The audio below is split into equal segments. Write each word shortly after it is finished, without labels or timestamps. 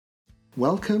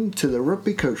Welcome to the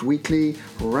Rugby Coach Weekly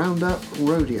Roundup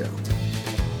Rodeo.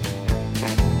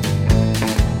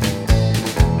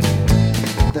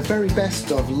 The very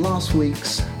best of last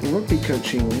week's rugby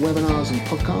coaching webinars and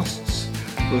podcasts,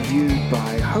 reviewed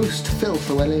by host Phil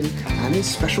Llewellyn and his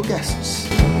special guests.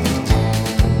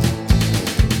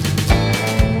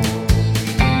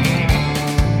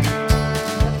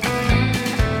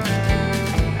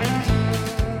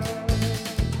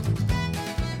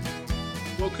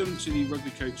 Welcome to the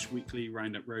Rugby Coach Weekly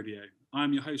Roundup Rodeo.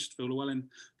 I'm your host, Phil Llewellyn.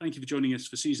 Thank you for joining us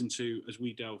for Season 2 as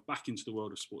we delve back into the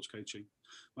world of sports coaching.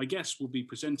 My guests will be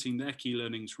presenting their key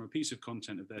learnings from a piece of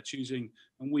content of their choosing,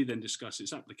 and we then discuss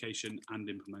its application and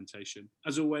implementation.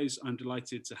 As always, I'm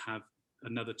delighted to have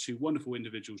another two wonderful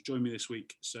individuals join me this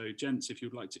week. So, gents, if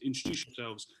you'd like to introduce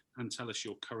yourselves and tell us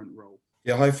your current role.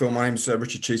 Yeah, hi Phil, my name's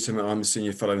Richard Cheetham and I'm a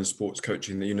Senior Fellow in Sports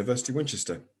Coaching at the University of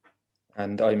Winchester.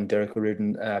 And I'm Derek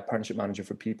O'Riordan, Partnership Manager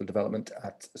for People Development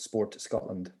at Sport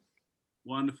Scotland.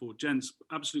 Wonderful. Gents,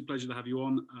 absolute pleasure to have you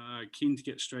on. Keen to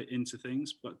get straight into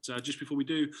things. But just before we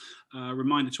do,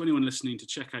 reminder to anyone listening to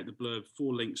check out the blurb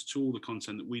for links to all the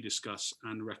content that we discuss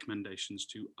and recommendations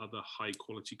to other high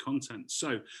quality content.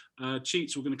 So,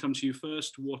 Cheats, we're going to come to you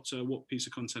first. What piece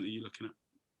of content are you looking at?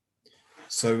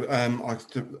 So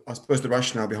I suppose the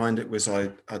rationale behind it was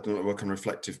I don't work on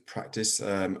reflective practice,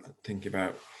 thinking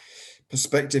about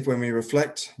perspective when we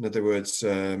reflect. In other words,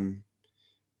 are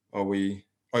we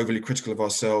overly critical of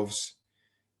ourselves,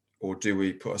 or do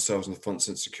we put ourselves in the front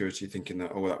sense of security thinking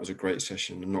that, oh, that was a great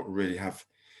session, and not really have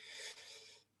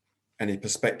any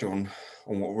perspective on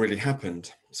what really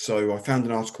happened? So I found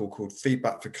an article called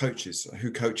Feedback for Coaches,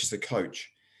 Who Coaches the Coach?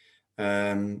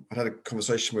 I had a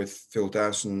conversation with Phil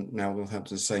Dowson, now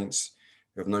Northampton Saints,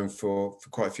 who I've known for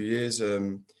quite a few years.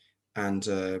 And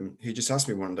he just asked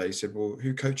me one day, he said, well,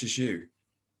 who coaches you?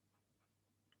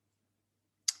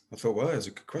 I thought, well, that's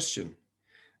a good question.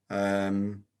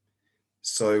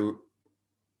 So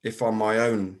if on my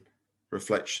own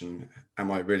reflection,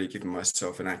 am I really giving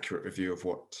myself an accurate review of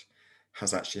what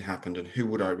has actually happened and who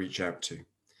would I reach out to?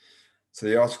 So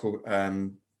the article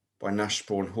by Nash,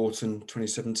 Braun, Horton,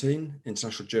 2017,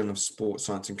 International Journal of Sport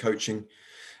Science and Coaching.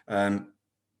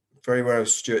 Very well,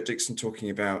 Stuart Dixon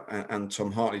talking about, and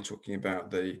Tom Hartley talking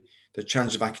about the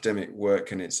challenge of academic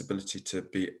work and its ability to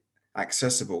be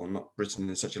accessible and not written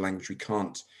in such a language we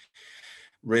can't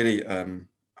really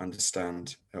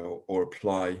understand or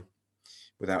apply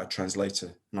without a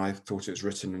translator. And I thought it was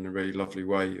written in a really lovely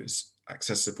way. It was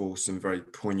accessible, some very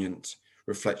poignant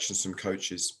reflections from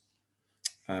coaches.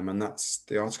 And that's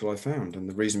the article I found and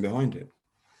the reason behind it.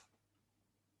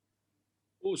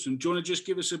 Awesome. Do you want to just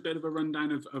give us a bit of a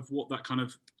rundown of what that kind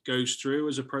of goes through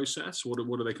as a process? What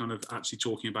are they kind of actually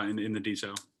talking about in the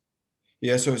detail?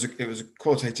 Yeah, so it was a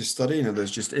qualitative study.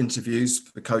 There's just interviews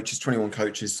for coaches, 21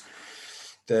 coaches,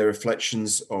 their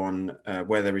reflections on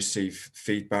where they receive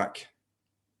feedback.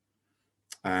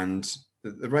 And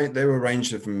they were a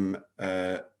range of them,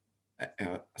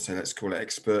 so let's call it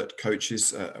expert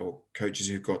coaches or coaches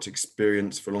who've got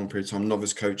experience for a long period of time,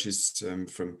 novice coaches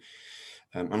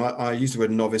and I use the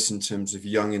word novice in terms of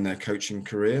young in their coaching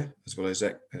career, as well as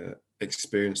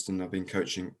experienced, and I've been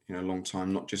coaching a long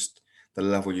time, not just the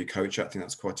level you coach at. I think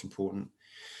that's quite important.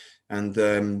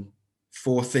 And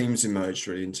 4 themes emerged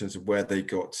really in terms of where they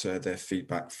got their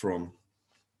feedback from.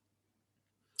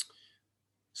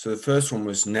 So the first one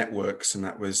was networks, and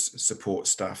that was support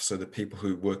staff, so the people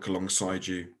who work alongside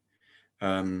you.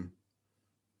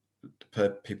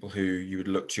 People who you would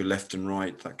look to your left and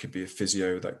right. That could be a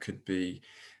physio, that could be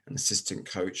an assistant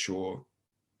coach or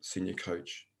senior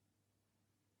coach.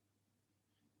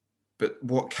 But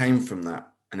what came from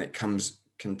that, and it comes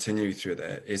continually through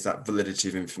there, is that validity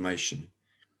of information.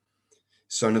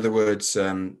 So in other words,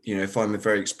 if I'm a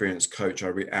very experienced coach, I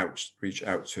reach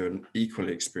out to an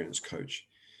equally experienced coach.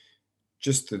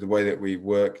 Just through the way that we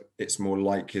work, it's more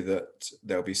likely that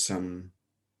there'll be some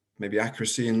maybe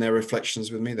accuracy in their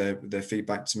reflections with me, their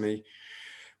feedback to me.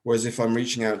 Whereas if I'm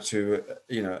reaching out to,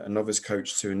 a novice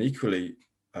coach to an equally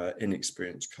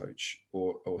inexperienced coach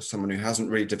or someone who hasn't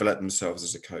really developed themselves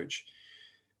as a coach,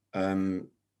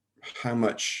 how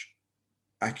much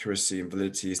accuracy and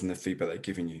validity is in the feedback they're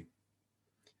giving you?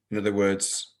 In other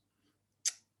words,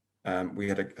 we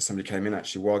had somebody came in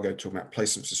actually a while ago talking about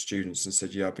placements for students and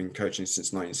said, yeah, I've been coaching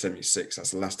since 1976. That's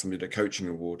the last time we did a coaching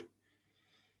award.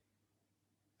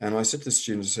 And I said to the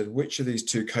students, I said, which of these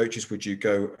 2 coaches would you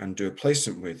go and do a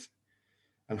placement with?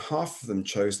 And half of them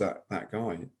chose that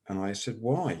guy. And I said,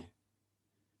 why?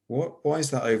 Why is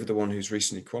that over the one who's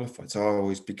recently qualified? So I'll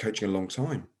always be coaching a long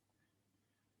time.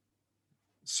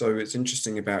 So it's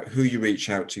interesting about who you reach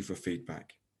out to for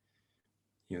feedback.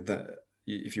 that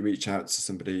if you reach out to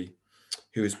somebody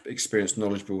who is experienced,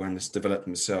 knowledgeable, and has developed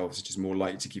themselves, it is more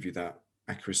likely to give you that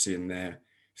accuracy in their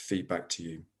feedback to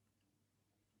you.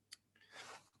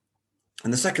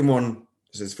 And the second one,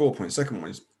 there's 4 points. Second one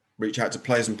is reach out to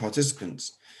players and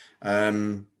participants.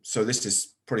 So this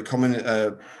is pretty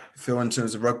common, Phil, in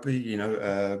terms of rugby.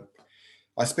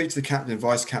 I speak to the captain and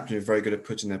vice captain who are very good at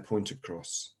putting their point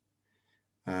across.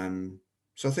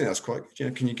 So I think that's quite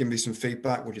good. Can you give me some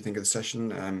feedback? What do you think of the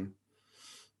session?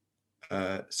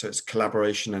 So it's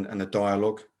collaboration and a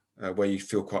dialogue where you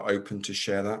feel quite open to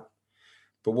share that.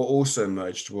 But what also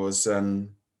emerged was the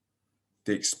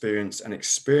experience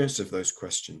of those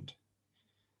questioned.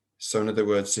 So in other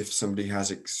words, if somebody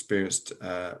has experienced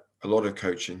a lot of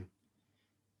coaching,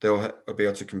 they'll be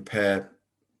able to compare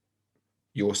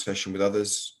your session with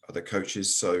other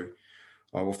coaches. So,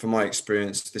 well, from my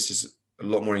experience, this is a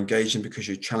lot more engaging because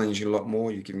you're challenging a lot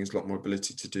more. You're giving us a lot more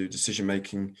ability to do decision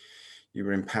making. You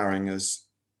were empowering us,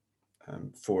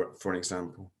 for an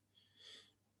example.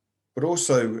 But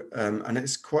also, and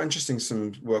it's quite interesting,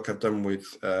 some work I've done with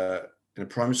in a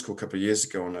primary school a couple of years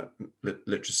ago on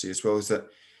literacy as well, is that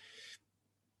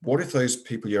what if those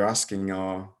people you're asking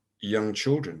are young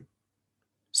children,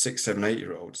 6, 7,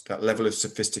 8-year-olds, that level of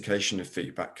sophistication of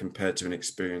feedback compared to an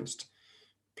experienced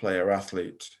player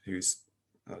athlete who's,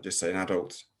 I'll just say, an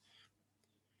adult.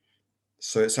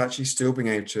 So it's actually still being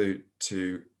able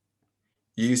to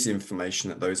use the information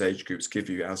that those age groups give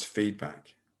you as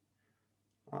feedback.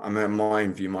 I mean, my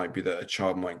view might be that a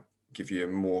child might give you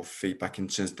more feedback in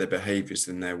terms of their behaviors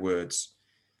than their words,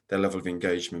 their level of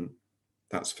engagement.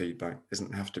 That's feedback. It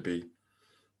doesn't have to be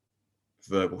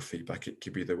verbal feedback. It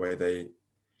could be the way they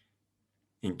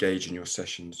engage in your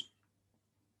sessions.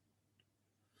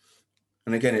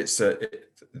 And again, it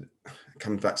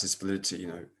comes back to this validity,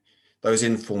 those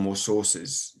informal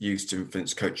sources used to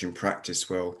influence coaching practice.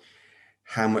 Well,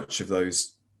 how much of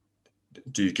those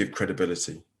do you give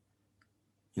credibility?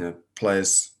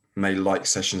 Players may like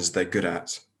sessions they're good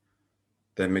at.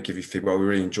 They may give you feedback, well, we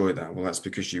really enjoyed that. Well, that's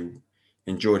because you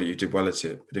enjoyed it, you did well at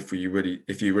it. But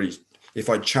if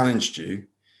I challenged you,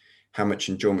 how much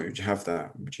enjoyment would you have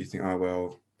that? Would you think, oh,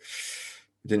 well,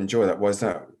 we didn't enjoy that. Why is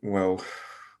that? Well,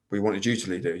 we wanted you to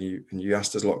lead it. And you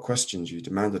asked us a lot of questions. You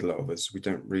demanded a lot of us. We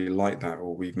don't really like that,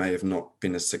 or we may have not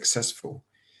been as successful.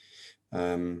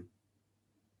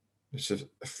 It's a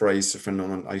phrase, a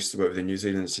phenomenon. I used to work with in New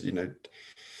Zealand. Said,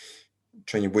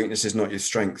 train your weaknesses, not your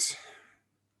strengths,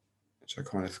 which I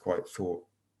kind of quite thought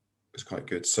was quite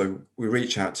good. So we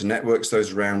reach out to networks,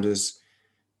 those around us,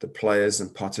 the players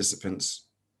and participants.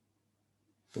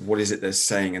 But what is it they're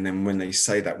saying? And then when they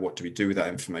say that, what do we do with that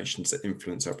information to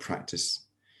influence our practice?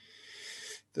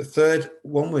 The third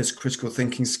one was critical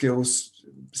thinking skills,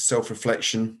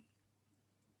 self-reflection,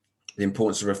 the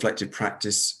importance of reflective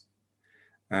practice.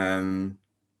 Are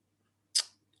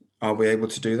we able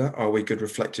to do that? Are we good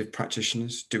reflective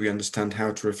practitioners? Do we understand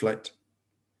how to reflect?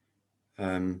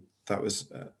 That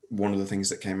was one of the things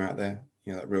that came out there,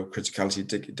 that real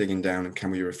criticality, digging down, and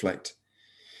can we reflect?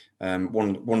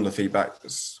 One of the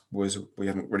feedbacks was we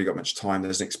haven't really got much time.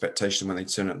 There's an expectation when they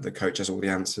turn up, the coach has all the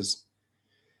answers.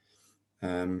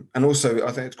 And also,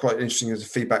 I think it's quite interesting as a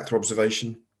feedback through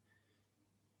observation.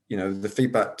 The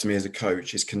feedback to me as a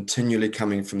coach is continually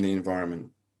coming from the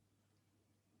environment.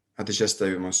 I had this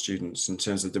yesterday with my students in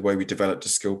terms of the way we developed a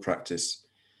skill practice.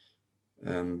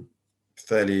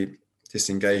 Fairly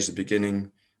disengaged at the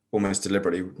beginning, almost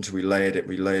deliberately, until we layered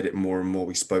it more and more.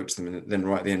 We spoke to them, and then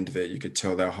right at the end of it, you could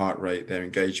tell their heart rate, their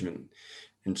engagement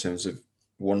in terms of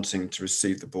wanting to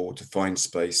receive the ball, to find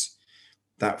space.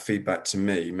 That feedback to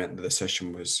me meant that the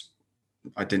session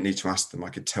I didn't need to ask them. I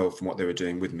could tell from what they were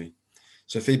doing with me.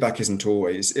 So feedback isn't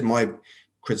always, in my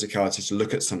criticality, to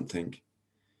look at something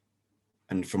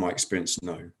and from my experience,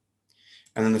 no.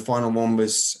 And then the final one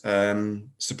was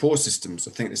support systems.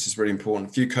 I think this is really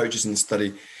important. Few coaches in the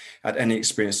study had any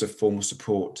experience of formal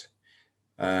support.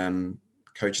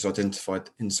 Coaches identified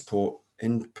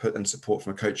input and support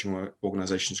from a coaching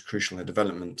organisation is crucial in their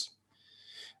development.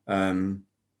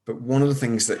 But one of the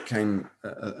things that came,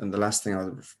 and the last thing I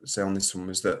would say on this one,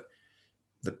 was that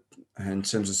in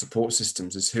terms of support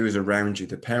systems, is who is around you.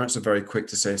 The parents are very quick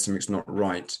to say if something's not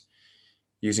right.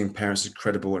 Using parents as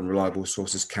credible and reliable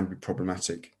sources can be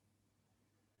problematic.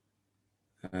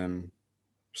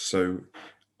 So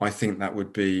I think that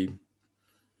would be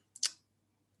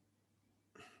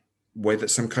way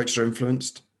that some coaches are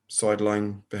influenced,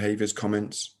 sideline behaviours,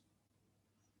 comments.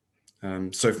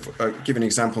 So give an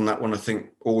example on that one. I think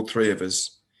all three of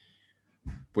us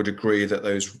would agree that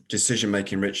those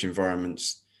decision-making rich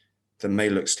environments that may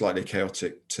look slightly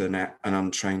chaotic to an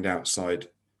untrained outside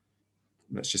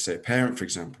let's just say a parent, for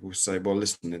example, will say, well,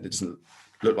 listen, it doesn't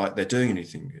look like they're doing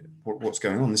anything. What's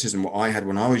going on? This isn't what I had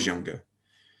when I was younger.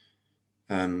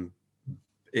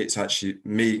 It's actually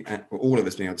me, all of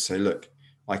us being able to say, look,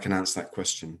 I can answer that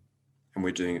question, and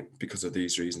we're doing it because of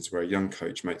these reasons, where a young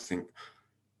coach might think,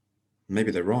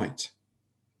 maybe they're right.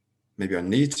 Maybe I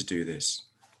need to do this.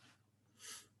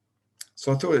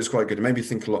 So I thought it was quite good. It made me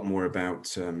think a lot more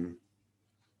about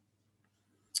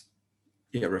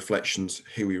reflections,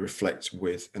 who we reflect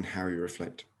with and how we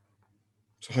reflect.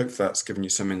 So I hope that's given you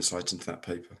some insight into that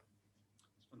paper.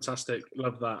 Fantastic,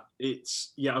 love that.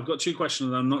 I've got two questions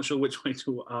and I'm not sure which way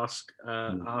to ask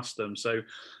them. So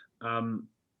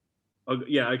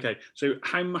okay. So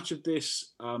how much of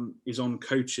this is on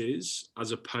coaches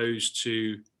as opposed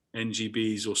to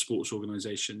NGBs or sports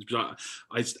organisations? Because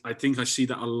I think I see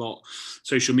that a lot.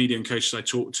 Social media and coaches I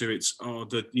talk to, it's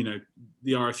the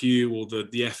RFU or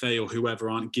the FA or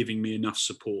whoever aren't giving me enough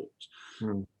support.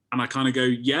 And I kind of go,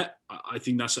 I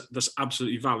think that's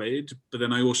absolutely valid. But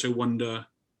then I also wonder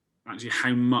actually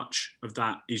how much of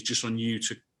that is just on you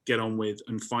to get on with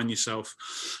and find yourself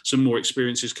some more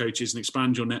experience as coaches and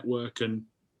expand your network and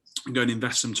go and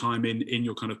invest some time in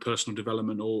your kind of personal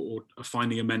development or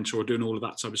finding a mentor or doing all of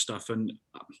that type of stuff. And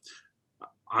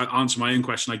I answer my own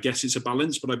question. I guess it's a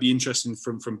balance, but I'd be interested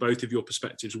from both of your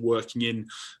perspectives, working in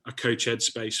a coach ed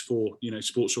space for,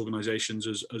 sports organizations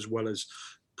as well as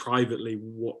privately,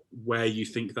 where you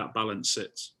think that balance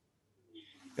sits.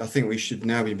 I think we should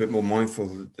now be a bit more mindful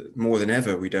that more than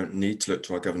ever, we don't need to look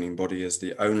to our governing body as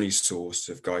the only source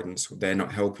of guidance. They're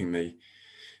not helping me,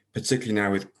 particularly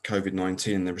now with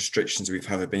COVID-19 and the restrictions we've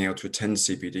had of being able to attend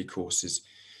CPD courses.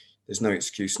 There's no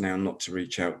excuse now not to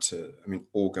reach out to,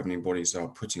 all governing bodies are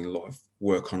putting a lot of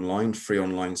work online, free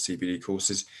online CPD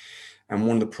courses. And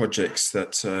one of the projects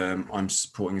that I'm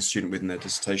supporting a student with in their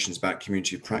dissertation is about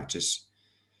community of practice.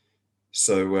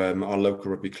 So our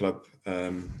local rugby club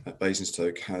at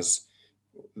Basingstoke has,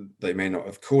 they may not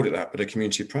have called it that, but a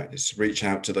community of practice. Reach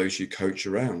out to those you coach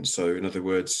around. So in other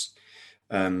words,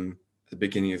 the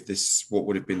beginning of this, what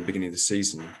would have been the beginning of the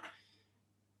season,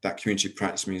 that community of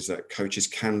practice means that coaches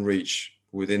can reach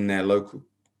within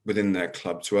their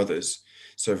club to others.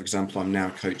 So for example, I'm now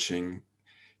coaching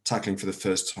tackling for the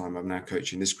first time. I'm now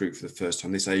coaching this group for the first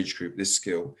time, this age group, this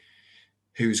skill.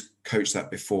 Who's coached that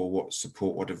before? What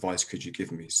support, what advice could you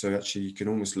give me? So actually you can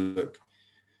almost look,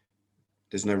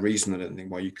 there's no reason, I don't think,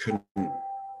 why you couldn't,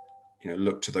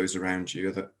 look to those around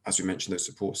you, that, as we mentioned, those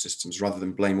support systems, rather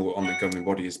than blame all on the governing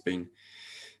body as being,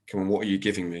 come on, what are you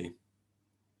giving me?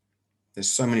 There's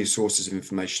so many sources of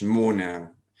information, more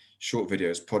now, short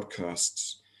videos,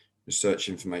 podcasts, research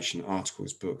information,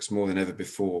 articles, books, more than ever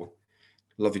before.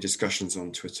 Lovely discussions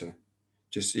on Twitter.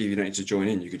 Just, you don't need to join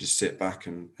in, you could just sit back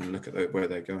and look at where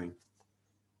they're going.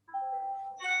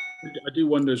 I do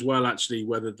wonder as well, actually,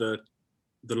 whether the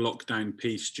lockdown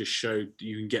piece just showed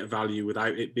you can get value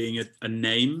without it being a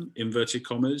name, inverted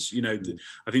commas.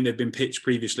 I think they've been pitched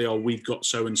previously, we've got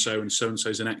so-and-so and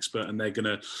so-and-so's an expert and they're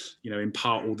going to,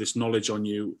 impart all this knowledge on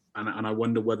you. And I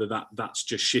wonder whether that's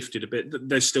just shifted a bit.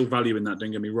 There's still value in that,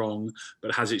 don't get me wrong,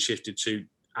 but has it shifted to,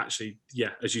 actually,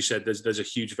 as you said, there's a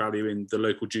huge value in the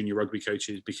local junior rugby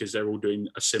coaches because they're all doing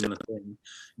a similar thing.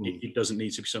 It doesn't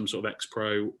need to be some sort of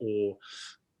ex-pro or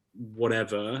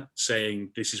whatever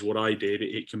saying this is what I did.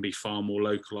 It can be far more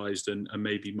localized and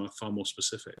maybe far more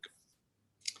specific.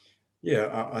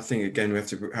 Yeah, I think again we have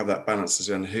to have that balance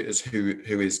as who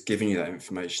is giving you that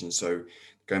information. So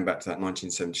going back to that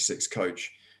 1976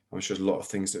 coach, I'm sure there's a lot of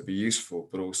things that would be useful,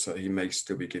 but also he may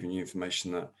still be giving you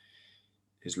information that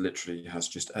is literally has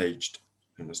just aged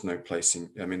and there's no placing.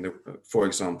 For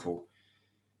example,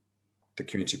 the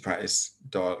community practice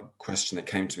question that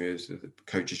came to me is the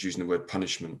coach is using the word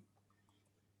punishment.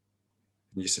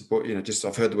 And you said, well,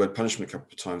 I've heard the word punishment a couple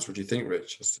of times. What do you think,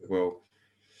 Rich? I said, well,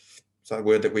 is that a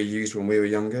word that we used when we were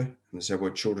younger? And they said,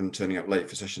 well, children turning up late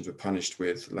for sessions were punished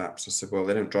with laps. I said, well,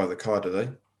 they don't drive the car, do they?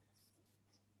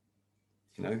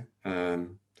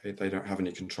 They don't have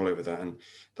any control over that. And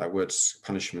that word's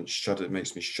punishment, shudder, it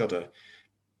makes me shudder.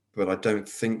 But I don't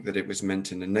think that it was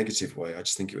meant in a negative way. I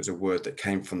just think it was a word that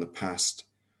came from the past,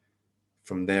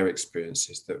 from their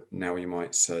experiences, that now you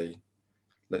might say,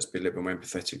 let's be a little bit more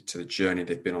empathetic to the journey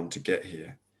they've been on to get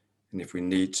here. And if we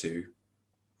need to,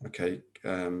 okay,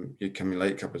 you're coming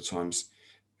late a couple of times.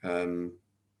 Is there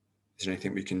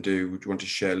anything we can do? Would you want to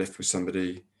share a lift with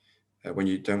somebody? When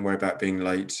you don't worry about being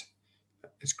late,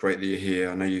 it's great that you're here.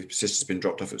 I know your sister's been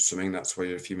dropped off at swimming. That's why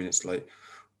you're a few minutes late.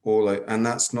 And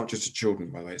that's not just to children,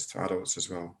 by the way, it's to adults as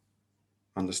well.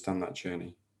 Understand that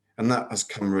journey. And that has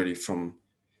come really from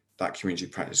that community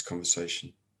practice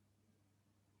conversation.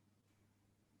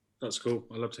 That's cool.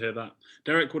 I love to hear that.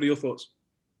 Derek, what are your thoughts?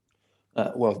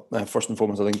 First and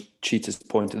foremost, I think Cheats is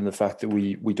pointed in the fact that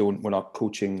we're not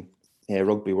coaching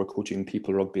rugby, we're coaching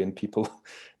people rugby, and people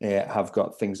have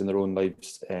got things in their own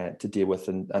lives to deal with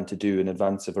and to do in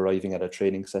advance of arriving at a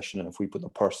training session. And if we put the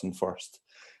person first,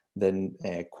 then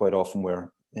quite often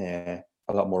we're a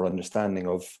lot more understanding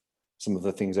of some of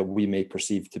the things that we may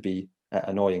perceive to be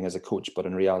annoying as a coach, but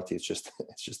in reality, it's just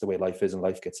the way life is, and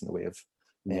life gets in the way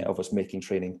of us making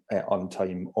training on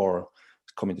time or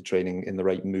coming to training in the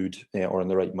right mood or in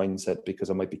the right mindset, because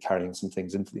I might be carrying some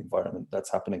things into the environment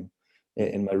that's happening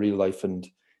in my real life. And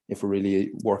if we're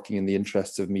really working in the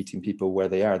interests of meeting people where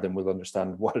they are, then we'll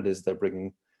understand what it is they're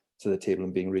bringing to the table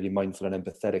and being really mindful and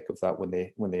empathetic of that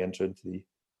when they enter into the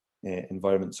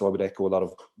environment. So I would echo a lot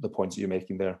of the points that you're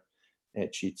making there,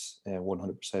 Cheats,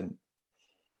 100%.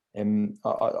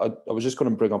 I was just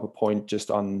going to bring up a point just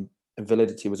on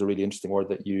validity. Was a really interesting word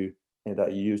that you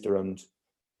used around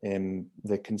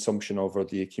the consumption of or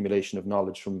the accumulation of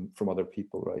knowledge from other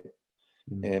people, right?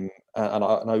 And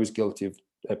I was guilty of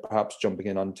perhaps jumping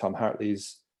in on Tom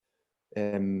Hartley's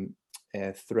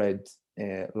thread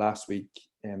last week,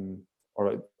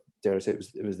 or dare I say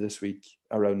it was this week,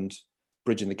 around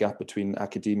bridging the gap between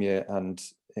academia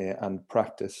and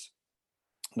practice.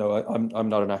 No, I'm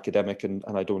not an academic, and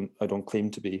I don't claim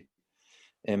to be,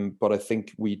 but I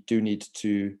think we do need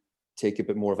to take a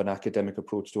bit more of an academic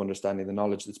approach to understanding the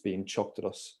knowledge that's being chucked at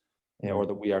us, or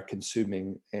that we are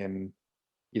consuming,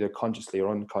 either consciously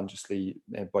or unconsciously,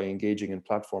 by engaging in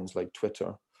platforms like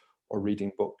Twitter, or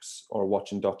reading books, or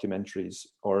watching documentaries,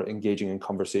 or engaging in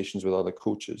conversations with other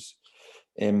coaches.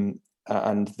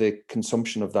 And the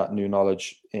consumption of that new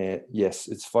knowledge, yes,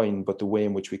 it's fine, but the way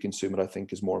in which we consume it, I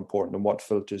think, is more important. And what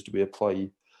filters do we apply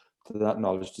to that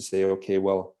knowledge to say, okay,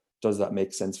 well, does that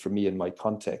make sense for me in my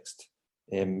context?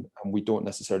 And we don't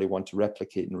necessarily want to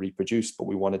replicate and reproduce, but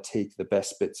we want to take the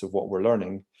best bits of what we're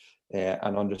learning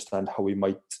and understand how we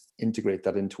might integrate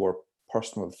that into our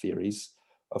personal theories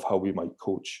of how we might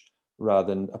coach,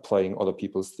 rather than applying other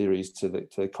people's theories to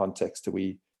the context that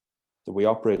we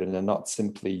operate in, and not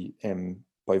simply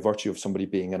by virtue of somebody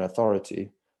being an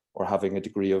authority or having a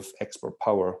degree of expert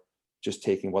power, just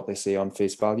taking what they say on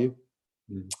face value.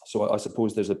 So I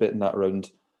suppose there's a bit in that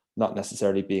around not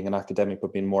necessarily being an academic,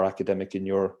 but being more academic in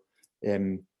your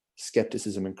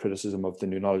skepticism and criticism of the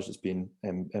new knowledge that's been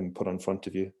put in front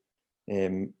of you.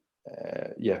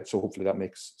 So hopefully that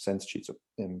makes sense, Cheats.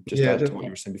 Just add to what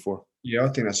you were saying before. Yeah, I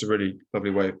think that's a really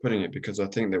lovely way of putting it, because I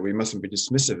think that we mustn't be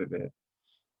dismissive of it.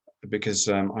 Because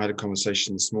I had a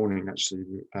conversation this morning, actually,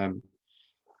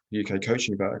 UK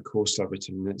Coaching, about a course I've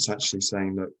written, and it's actually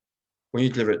saying that when you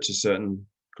deliver it to a certain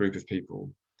group of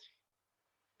people,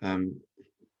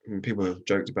 people have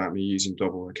joked about me using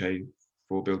Double OK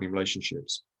for building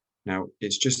relationships. Now,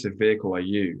 it's just a vehicle I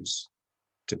use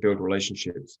to build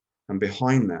relationships. And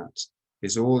behind that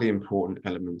is all the important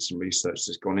elements and research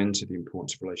that's gone into the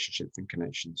importance of relationships and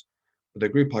connections. But the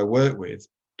group I work with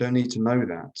don't need to know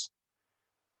that.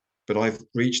 But I've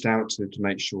reached out to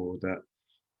make sure that,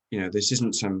 this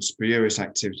isn't some spurious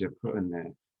activity I've put in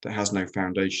there that has no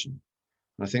foundation.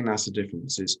 And I think that's the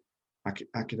difference, is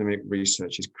academic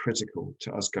research is critical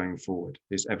to us going forward.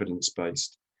 It's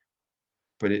evidence-based,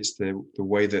 but it's the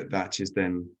way that is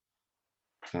then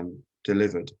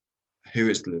delivered, who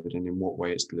it's delivered, and in what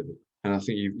way it's delivered. And I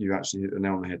think you actually hit the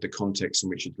nail on the head, the context in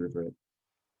which you deliver it.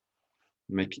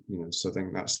 So I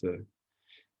think that's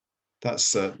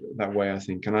that way, I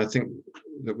think. And I think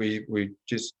that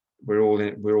we're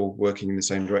all working in the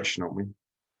same direction, aren't we?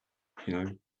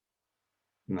 And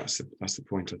that's the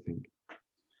point, I think.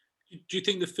 Do you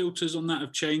think the filters on that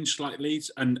have changed slightly?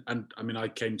 And I mean, I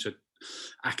came to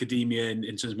academia in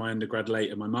terms of my undergrad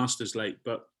late and my master's late,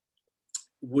 but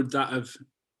would that have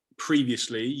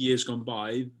previously, years gone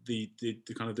by, the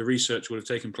kind of the research would have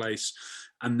taken place,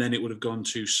 and then it would have gone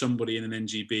to somebody in an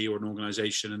NGB or an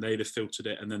organisation, and they'd have filtered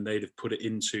it, and then they'd have put it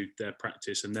into their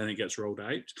practice, and then it gets rolled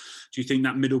out? Do you think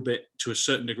that middle bit, to a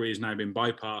certain degree, has now been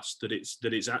bypassed? That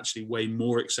it's actually way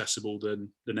more accessible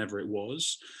than ever it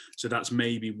was? So that's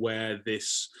maybe where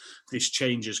this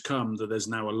change has come. That there's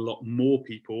now a lot more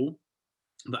people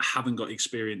that haven't got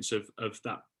experience of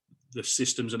that, the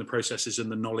systems and the processes and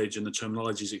the knowledge and the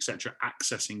terminologies, etc.,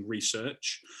 accessing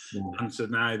research. And so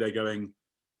now they're going,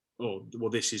 oh, well,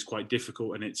 this is quite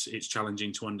difficult and it's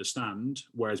challenging to understand.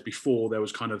 Whereas before there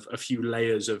was kind of a few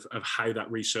layers of how that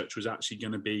research was actually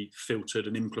going to be filtered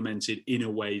and implemented in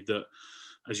a way that,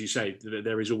 as you say,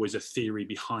 there is always a theory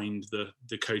behind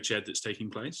the coach ed that's taking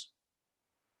place.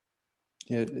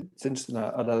 Yeah, it's interesting.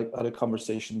 I had a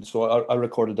conversation. So I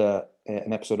recorded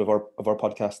an episode of our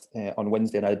podcast on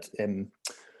Wednesday, and I had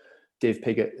Dave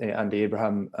Piggott, Andy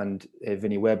Abraham, and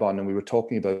Vinny Webb on, and we were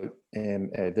talking about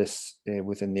this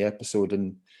within the episode.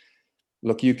 And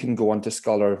look, you can go onto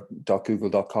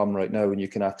scholar.google.com right now, and you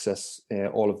can access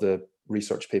all of the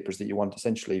research papers that you want,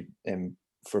 essentially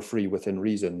for free within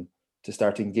reason, to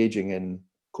start engaging in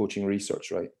coaching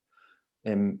research, right?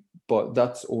 But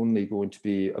that's only going to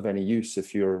be of any use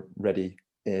if you're ready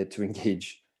to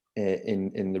engage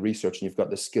in the research, and you've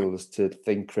got the skills to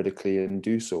think critically and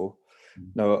do so.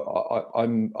 Now,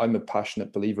 I'm a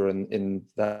passionate believer in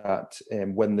that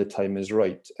when the time is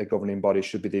right, a governing body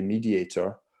should be the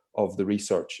mediator of the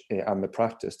research and the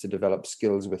practice to develop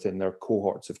skills within their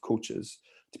cohorts of coaches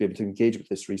to be able to engage with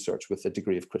this research with a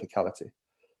degree of criticality.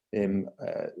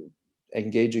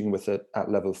 Engaging with it at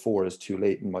level 4 is too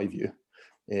late in my view,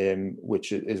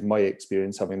 which is my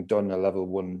experience, having done a level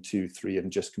 1, 2, 3 and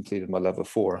just completed my level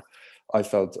 4. I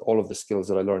felt all of the skills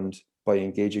that I learned by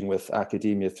engaging with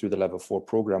academia through the level 4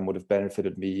 program would have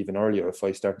benefited me even earlier if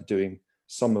I started doing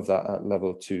some of that at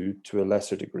level 2 to a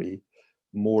lesser degree,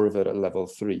 more of it at level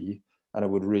 3, and it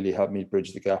would really help me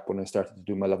bridge the gap when I started to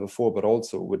do my level 4, but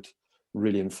also would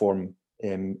really inform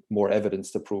more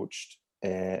evidenced approach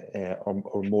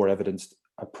or more evidenced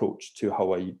approach to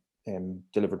how I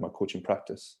delivered my coaching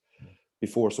practice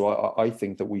before. So I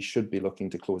think that we should be looking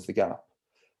to close the gap,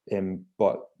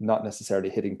 but not necessarily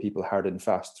hitting people hard and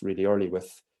fast really early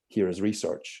with here is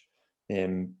research,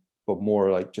 but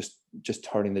more like just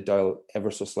turning the dial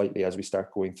ever so slightly as we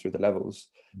start going through the levels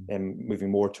and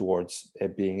moving more towards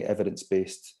being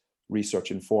evidence-based,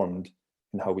 research informed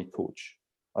in how we coach.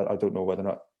 I don't know whether or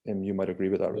not you might agree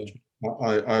with that, Richard.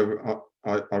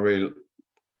 I really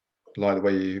like the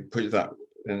way you put that.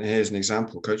 And here's an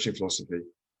example: coaching philosophy.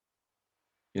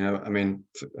 You know, I mean,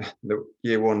 the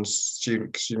year 1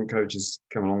 student coaches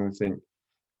come along and think,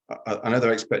 I know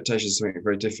their expectations are something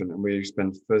very different, and we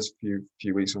spend the first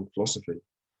few weeks on philosophy,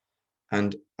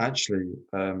 and actually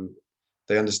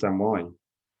they understand why.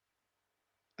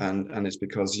 And it's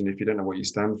because, you know, if you don't know what you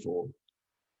stand for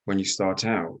when you start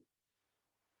out,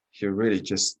 you're really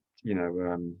just, you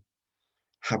know,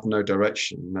 have no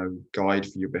direction, no guide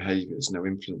for your behaviors, no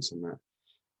influence on that.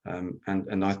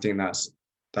 And I think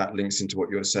that links into what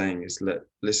you're saying is,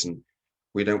 listen,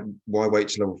 why wait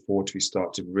till level 4 till we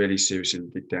start to really seriously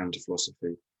dig down to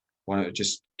philosophy? Why don't I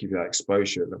just give you that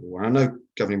exposure at level 1? I know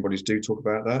governing bodies do talk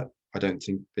about that. I don't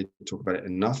think they talk about it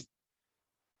enough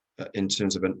in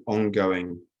terms of an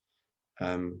ongoing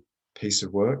piece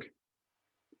of work.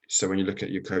 So when you look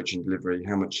at your coaching delivery,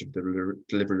 how much of the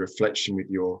delivery reflection with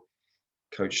your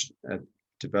coach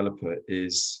developer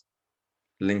is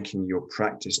linking your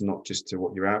practice not just to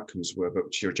what your outcomes were,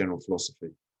 but to your general philosophy.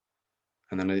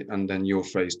 And then your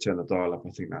phrase, turn the dial up.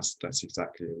 I think that's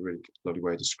exactly a really lovely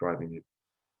way of describing it.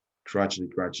 Gradually,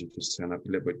 just turn up a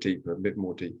little bit deeper, a bit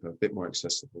more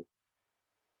accessible.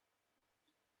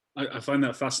 I find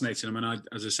that fascinating. I mean,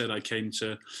 as I said, I came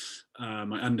to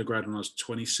my undergrad when I was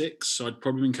 26, so I'd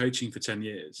probably been coaching for 10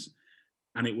 years.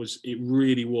 And it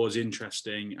really was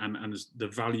interesting, and the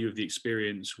value of the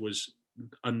experience was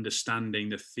understanding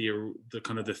the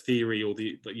theory or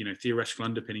the theoretical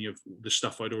underpinning of the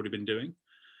stuff I'd already been doing.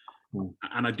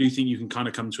 And I do think you can kind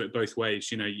of come to it both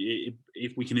ways. You know,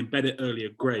 if we can embed it earlier,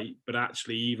 great. But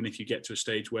actually, even if you get to a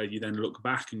stage where you then look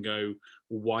back and go,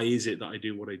 well, why is it that I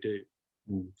do what I do?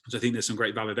 So I think there's some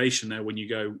great validation there when you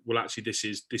go, well, actually, this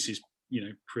is you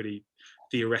know, pretty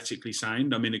theoretically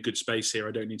sound. I'm in a good space here.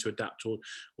 I don't need to adapt or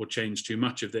change too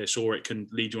much of this, or it can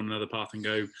lead you on another path and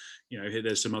go, you know, here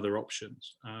there's some other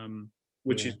options,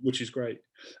 which is great.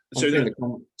 So I think the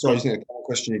common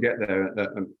question you get there,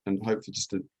 and hopefully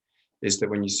is that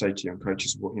when you say to young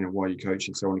coaches, what, you know, why are you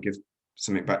coaching? So I want to give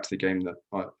something back to the game that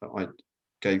I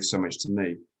gave so much to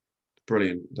me.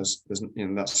 Brilliant.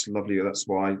 That's lovely. That's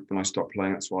why when I stopped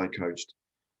playing, that's why I coached.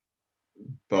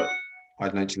 But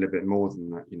I'd need to live a bit more than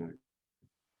that, you know.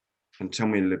 And tell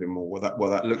me a little bit more what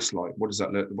that looks like. What does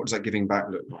that giving back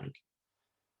look like?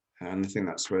 And I think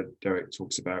that's where Derek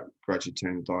talks about gradually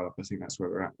turning the dial up. I think that's where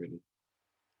we're at, really.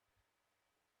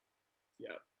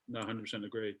 Yeah, no, 100%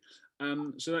 agree.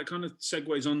 So that kind of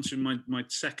segues on to my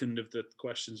second of the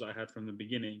questions I had from the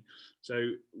beginning.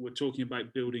 So we're talking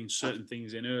about building certain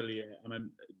things in earlier, and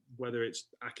whether it's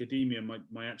academia,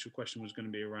 my actual question was going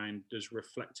to be around, does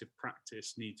reflective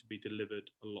practice need to be delivered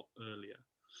a lot earlier?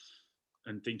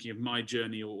 And thinking of my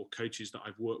journey or coaches that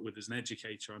I've worked with as an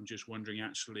educator, I'm just wondering,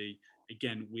 actually,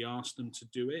 again, we ask them to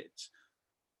do it.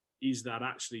 Is that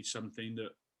actually something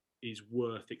that is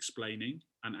worth explaining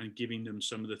and giving them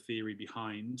some of the theory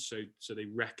behind, so they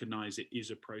recognize it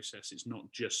is a process? It's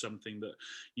not just something that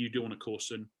you do on a course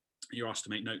and you're asked to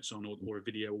make notes on, or a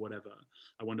video or whatever.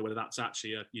 I wonder whether that's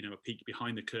actually a peek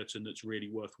behind the curtain that's really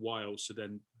worthwhile, so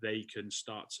then they can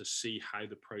start to see how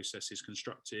the process is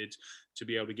constructed, to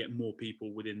be able to get more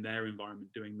people within their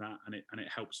environment doing that, and it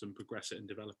helps them progress it and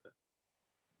develop it.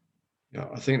 Yeah,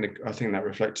 I think that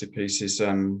reflective piece is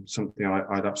something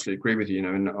I'd absolutely agree with you.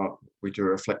 And we do a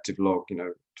reflective log,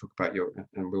 talk about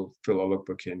and we'll fill our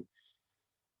logbook in.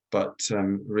 But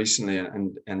recently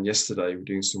and yesterday, we're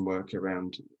doing some work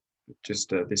around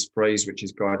just this phrase, which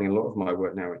is guiding a lot of my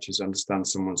work now, which is understand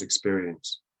someone's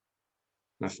experience.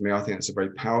 Now, for me, I think it's a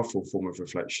very powerful form of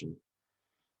reflection,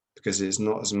 because it's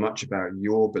not as much about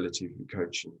your ability for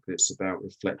coaching, but it's about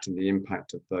reflecting the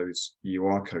impact of those you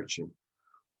are coaching.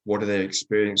 What are they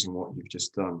experiencing what you've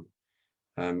just done?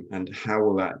 And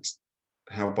how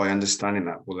by understanding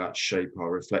that, will that shape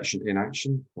our reflection in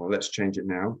action? Well, let's change it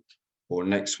now, or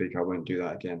next week I won't do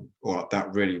that again, or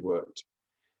that really worked.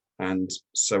 And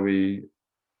so we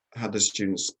had the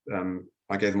students,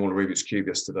 I gave them all a Rubik's Cube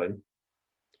yesterday.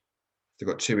 They've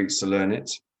got 2 weeks to learn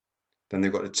it. Then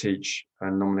they've got to teach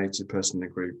a nominated person in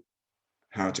the group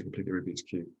how to complete the Rubik's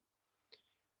Cube.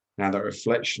 Now that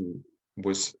reflection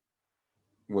was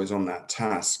on that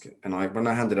task. And when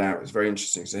I handed it out, it was very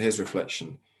interesting. So here's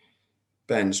reflection.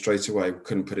 Ben straight away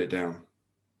couldn't put it down.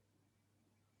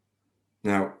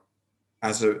 Now,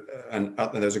 there's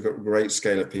a great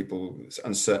scale of people: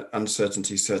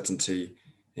 uncertainty, certainty,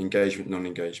 engagement,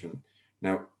 non-engagement.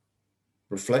 Now,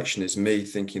 reflection is me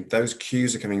thinking those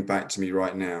cues are coming back to me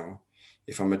right now.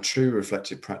 If I'm a true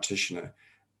reflective practitioner,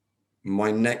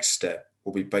 my next step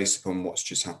will be based upon what's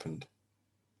just happened,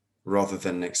 rather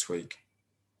than next week.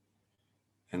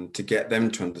 And to get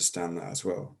them to understand that as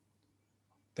well.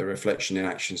 The reflection in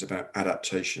action is about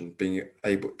adaptation, being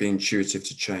intuitive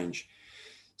to change.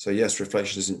 So yes,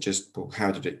 reflection isn't just, well,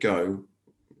 how did it go?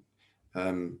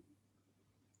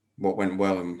 What went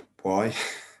well and why?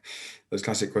 Those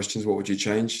classic questions, what would you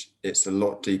change? It's a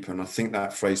lot deeper. And I think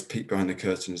that phrase, peek behind the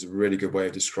curtain, is a really good way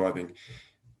of describing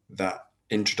that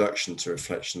introduction to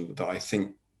reflection that I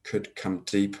think could come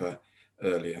deeper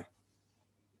earlier.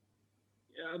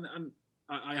 Yeah, and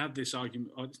I have this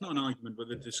argument, it's not an argument, but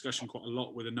a discussion quite a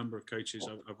lot with a number of coaches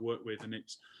I've worked with, and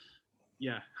it's,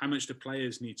 how much do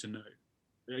players need to know?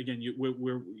 Again,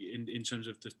 we're in terms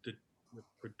of the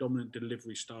predominant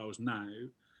delivery styles now,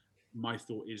 my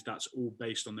thought is that's all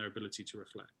based on their ability to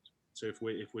reflect. So if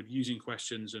we're using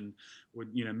questions and we're,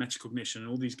 metacognition and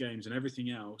all these games and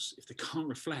everything else, if they can't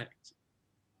reflect,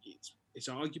 it's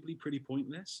arguably pretty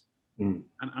pointless. And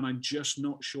I'm just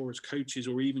not sure as coaches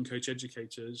or even coach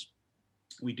educators,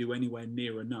 we do anywhere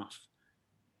near enough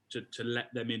to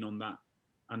let them in on that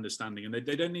understanding. And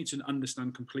they don't need to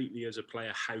understand completely as a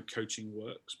player how coaching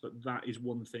works, but that is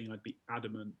one thing I'd be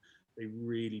adamant they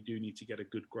really do need to get a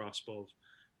good grasp of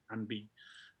and be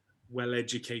well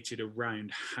educated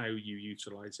around how you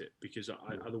utilize it, because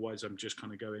otherwise I'm just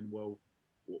kind of going, well,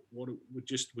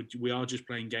 we are just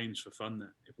playing games for fun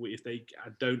then. If they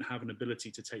don't have an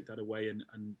ability to take that away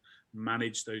and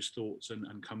manage those thoughts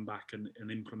and come back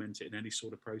and implement it in any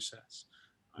sort of process,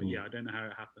 I don't know how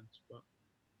it happens. But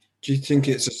do you think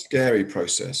it's a scary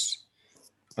process?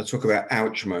 I talk about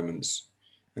ouch moments,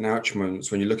 and ouch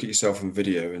moments when you look at yourself on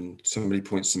video and somebody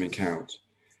points something out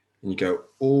and you go,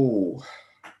 oh,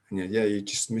 and you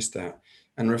just missed that.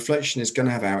 And reflection is going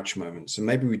to have ouch moments, and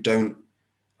maybe we don't.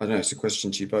 I don't know, it's a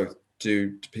question to you both.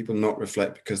 Do people not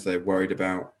reflect because they're worried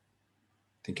about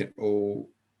thinking, oh,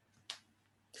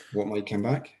 what might come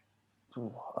back?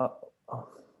 I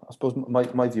suppose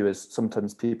my view is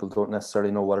sometimes people don't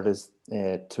necessarily know what it is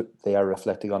they are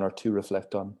reflecting on or to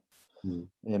reflect on,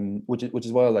 which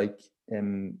is why I like.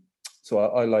 So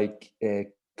I like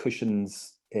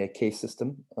Cushion's case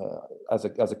system. As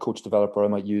a coach developer, I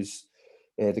might use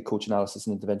the coach analysis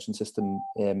and intervention system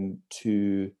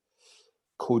to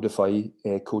codify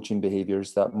coaching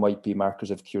behaviors that might be markers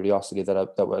of curiosity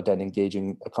that we're then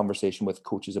engaging a conversation with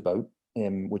coaches about,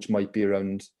 which might be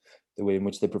around the way in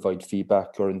which they provide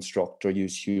feedback or instruct or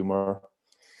use humor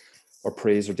or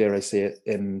praise, or dare I say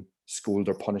it, scold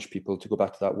or punish people, to go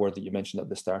back to that word that you mentioned at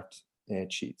the start,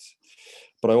 cheats.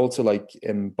 But I also like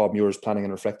Bob Muir's planning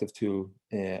and reflective tool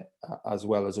as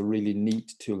well, as a really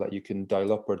neat tool that you can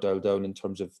dial up or dial down in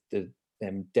terms of the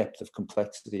depth of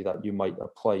complexity that you might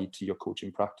apply to your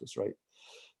coaching practice, right?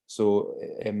 So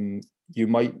you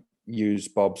might use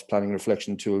Bob's planning and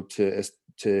reflection tool to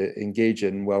engage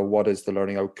in, well, what is the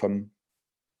learning outcome?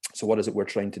 So what is it we're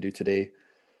trying to do today?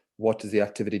 What does the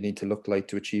activity need to look like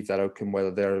to achieve that outcome,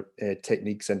 whether they're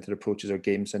technique-centered approaches or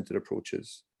game-centered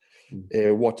approaches?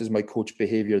 What does my coach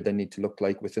behavior then need to look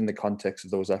like within the context of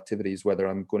those activities, whether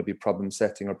I'm going to be problem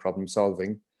setting or problem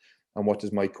solving? and what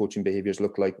does my coaching behaviors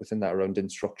look like within that around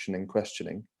instruction and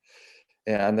questioning.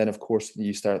 And then, of course,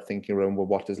 you start thinking around, well,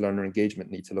 what does learner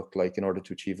engagement need to look like in order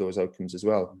to achieve those outcomes as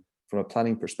well from a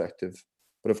planning perspective?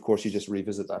 But of course, you just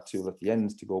revisit that tool at the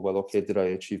end to go, well, okay, did I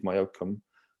achieve my outcome?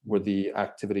 Were the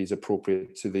activities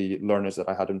appropriate to the learners that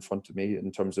I had in front of me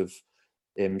in terms of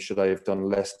should I have done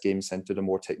less game-centered and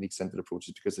more technique-centered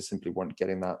approaches because they simply weren't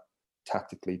getting that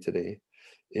tactically today?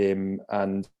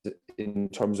 And in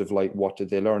terms of like, what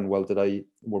did they learn? Well,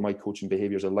 were my coaching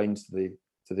behaviors aligned to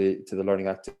the learning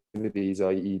activities,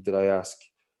 i.e. did I ask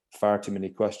far too many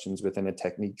questions within a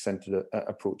technique-centered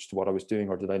approach to what I was doing,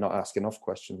 or did I not ask enough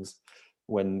questions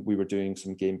when we were doing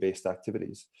some game-based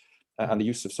activities? And the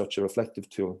use of such a reflective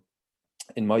tool,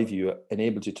 in my view,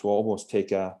 enables you to almost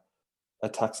take a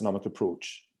taxonomic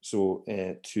approach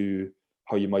to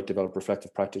how you might develop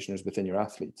reflective practitioners within your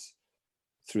athletes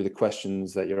through the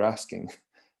questions that you're asking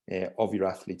of your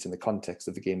athletes in the context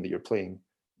of the game that you're playing.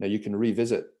 Now, you can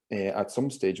revisit at some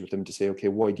stage with them to say, okay,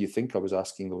 why do you think I was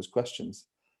asking those questions?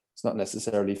 It's not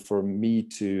necessarily for me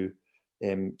to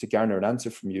garner an answer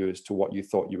from you as to what you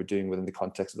thought you were doing within the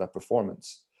context of that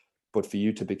performance, but for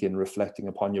you to begin reflecting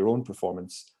upon your own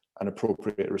performance and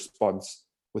appropriate response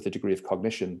with a degree of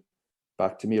cognition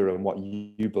back to me around what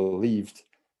you believed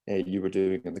you were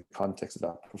doing in the context of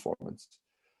that performance.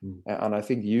 And I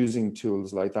think using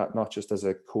tools like that, not just as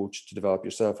a coach to develop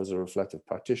yourself as a reflective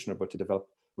practitioner, but to develop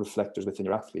reflectors within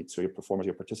your athletes or your performers,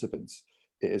 your participants,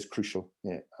 it is crucial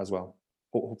as well.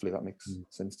 Hopefully that makes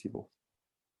sense to you both.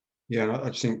 Yeah, I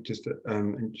just think just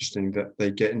interesting that they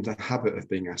get into the habit of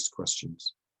being asked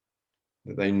questions,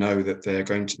 that they know that they're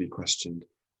going to be questioned,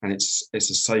 and it's a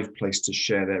safe place to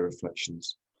share their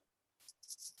reflections.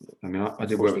 I mean, I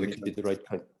did work with the right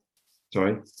kind.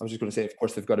 Sorry, I was just going to say, of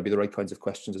course, they've got to be the right kinds of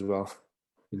questions as well.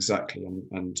 Exactly,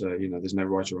 and you know, there's no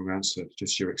right or wrong answer,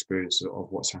 just your experience of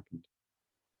what's happened.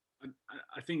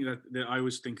 I think that I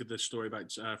always think of the story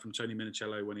about from Tony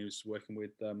Minicello when he was working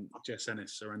with Jess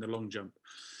Ennis around the long jump.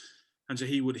 And so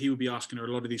he would be asking her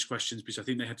a lot of these questions because I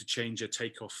think they had to change her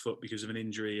takeoff foot because of an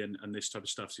injury and this type of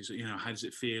stuff. So he's like, you know, how does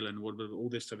it feel and what all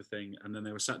this type of thing. And then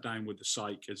they were sat down with the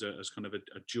psych as kind of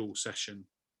a dual session.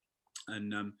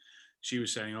 And she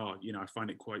was saying, oh, you know, I find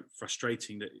it quite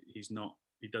frustrating that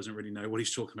he doesn't really know what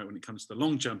he's talking about when it comes to the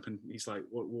long jump. And he's like,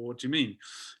 what do you mean?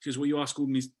 Because well, you ask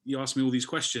me all these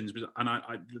questions, and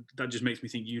I that just makes me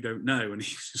think you don't know. And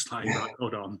he's just like, right,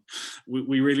 hold on,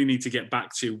 we really need to get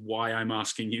back to why I'm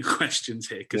asking you questions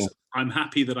here, because I'm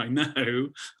happy that I know.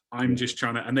 I'm just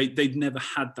trying to, and they'd never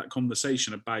had that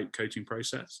conversation about coaching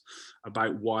process,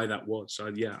 about why that was.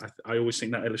 So yeah, I always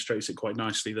think that illustrates it quite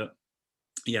nicely that,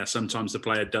 yeah, sometimes the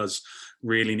player does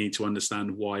really need to understand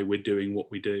why we're doing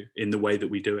what we do in the way that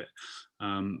we do it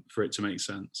for it to make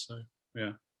sense. So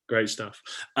yeah, great stuff.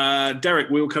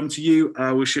 Derek, we'll come to you.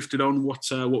 We'll shift it on. What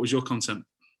was your content?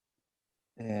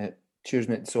 Cheers,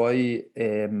 mate. So I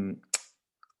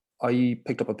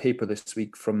picked up a paper this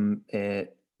week from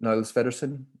Niles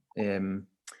Feddersen,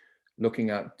 looking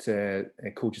at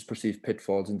coaches' perceived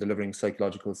pitfalls in delivering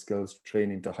psychological skills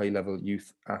training to high-level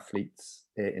youth athletes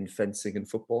in fencing and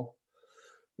football,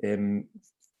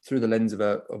 through the lens of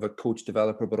a coach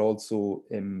developer, but also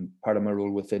part of my role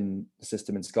within the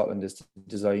system in Scotland is to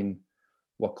design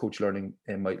what coach learning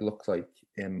might look like.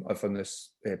 I found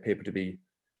this paper to be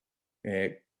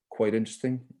quite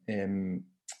interesting.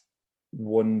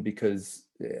 One, because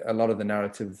a lot of the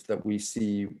narrative that we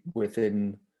see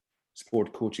within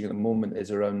sport coaching at the moment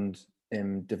is around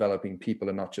developing people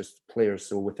and not just players.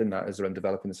 So within that is around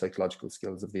developing the psychological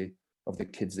skills of the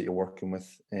kids that you're working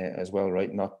with as well,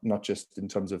 right? Not just in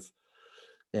terms of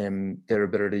their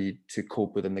ability to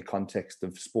cope within the context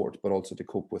of sport, but also to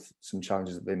cope with some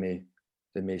challenges that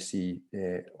they may see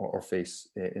or face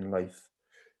in life.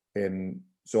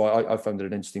 So I found it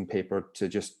an interesting paper to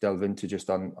just delve into just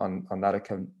on that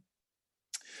account.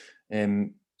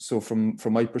 So from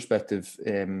my perspective,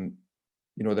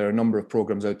 you know, there are a number of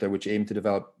programs out there which aim to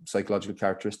develop psychological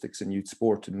characteristics in youth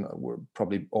sport, and we're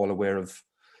probably all aware of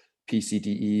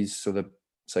PCDEs, so the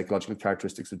psychological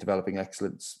characteristics of developing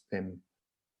excellence,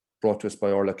 brought to us by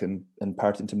Orlick and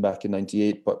Partington back in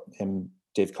 '98, but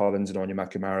Dave Collins and Anya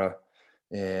McNamara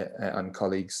and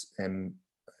colleagues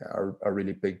are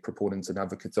really big proponents and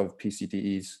advocates of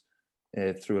PCDEs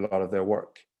through a lot of their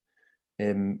work.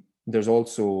 There's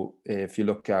also, if you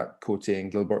look at Cote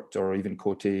and Gilbert, or even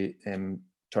Cote,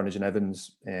 Turnage and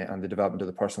Evans, and the development of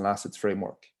the personal assets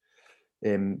framework,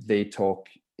 they talk,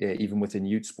 even within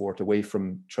youth sport, away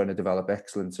from trying to develop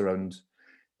excellence around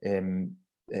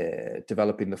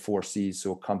developing the 4 C's,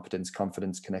 so competence,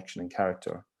 confidence, connection, and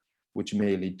character, which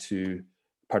may lead to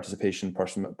participation,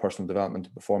 personal development,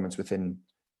 and performance within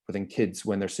kids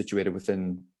when they're situated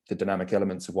within the dynamic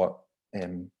elements of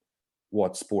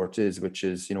what sport is, which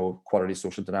is, quality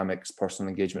social dynamics, personal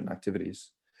engagement and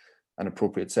activities, and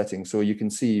appropriate settings. So you can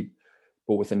see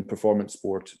both within performance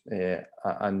sport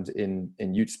and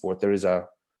in youth sport, there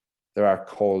are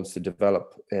calls to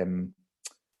develop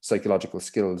psychological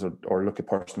skills or look at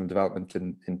personal development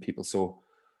in people. So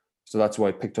that's why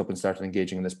I picked up and started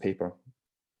engaging in this paper.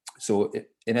 So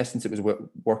in essence, it was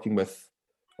working with,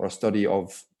 or a study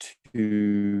of,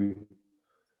 2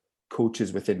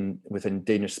 coaches within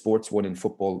Danish sports, one in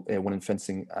football, one in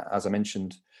fencing, as I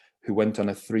mentioned, who went on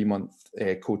a 3-month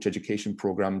coach education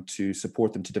program to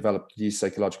support them to develop these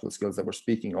psychological skills that we're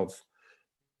speaking of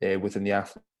within the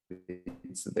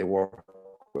athletes that they work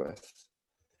with.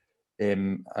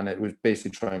 And it was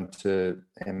basically trying to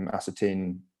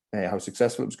ascertain how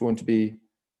successful it was going to be,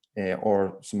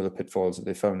 or some of the pitfalls that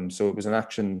they found. So it was an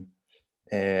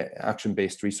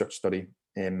action-based research study,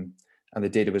 and the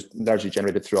data was largely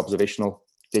generated through observational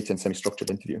data and semi-structured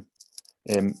interview.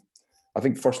 I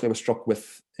think firstly I was struck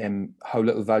with how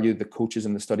little value the coaches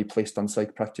in the study placed on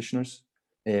psych practitioners.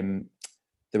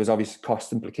 There was obvious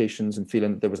cost implications and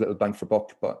feeling there was little bang for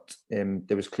buck, but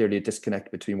there was clearly a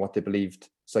disconnect between what they believed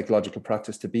psychological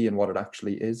practice to be and what it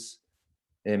actually is.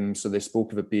 So they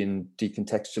spoke of it being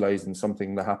decontextualized and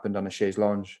something that happened on a chaise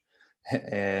lounge,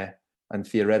 and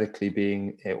theoretically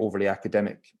being overly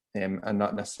academic and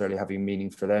not necessarily having meaning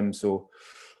for them. So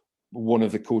one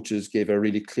of the coaches gave a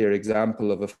really clear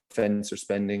example of a fencer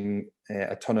spending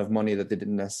a ton of money that they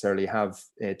didn't necessarily have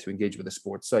to engage with the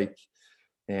sports psych,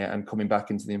 and coming back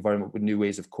into the environment with new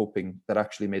ways of coping that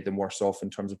actually made them worse off in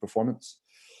terms of performance.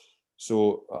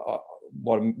 So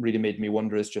what really made me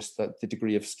wonder is just that the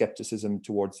degree of skepticism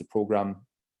towards the program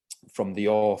from the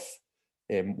off,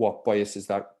 what biases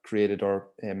that created or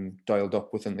dialed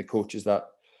up within the coaches that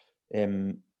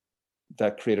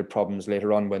created problems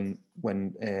later on when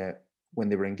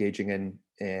they were engaging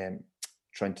in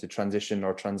trying to transition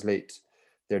or translate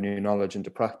their new knowledge into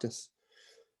practice.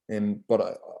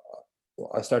 But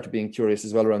I started being curious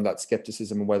as well around that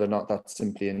skepticism and whether or not that's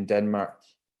simply in Denmark,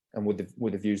 and would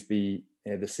the views be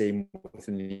the same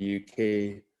within the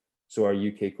UK? So our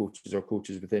UK coaches or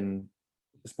coaches within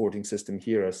the sporting system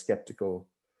here are skeptical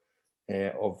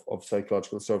of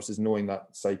psychological services, knowing that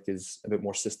psych is a bit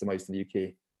more systemized in the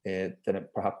UK than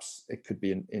perhaps it could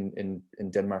be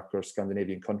in Denmark or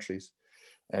Scandinavian countries.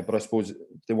 But I suppose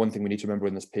the one thing we need to remember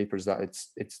in this paper is that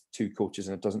it's 2 coaches,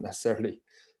 and it doesn't necessarily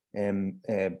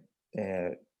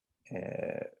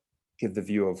give the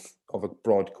view of a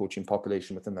broad coaching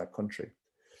population within that country.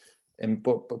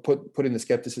 But putting the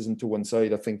skepticism to one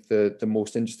side, I think the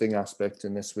most interesting aspect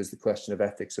in this was the question of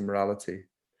ethics and morality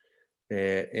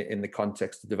in the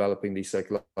context of developing these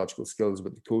psychological skills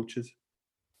with the coaches.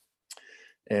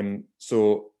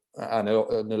 So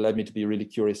it led me to be really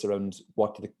curious around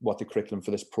what the curriculum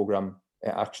for this program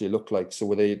actually looked like. So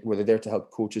were they there to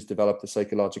help coaches develop the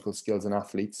psychological skills in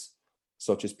athletes,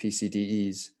 such as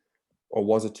PCDEs, or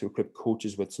was it to equip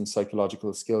coaches with some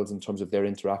psychological skills in terms of their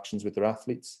interactions with their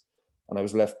athletes? And I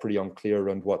was left pretty unclear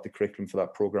around what the curriculum for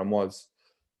that program was.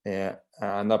 And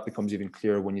that becomes even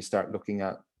clearer when you start looking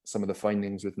at some of the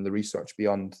findings within the research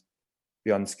beyond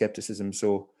skepticism.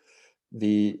 So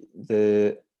the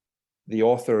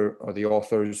author or the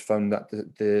authors found that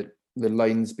the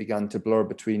lines began to blur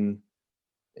between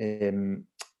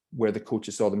where the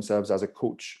coaches saw themselves as a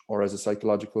coach or as a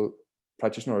psychological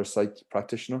practitioner or a psych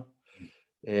practitioner.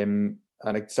 And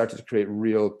it started to create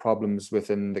real problems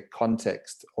within the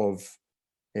context of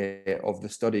the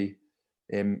study.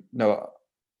 Now,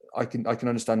 I can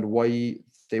understand why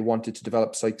they wanted to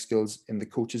develop psych skills in the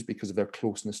coaches because of their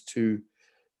closeness to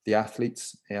the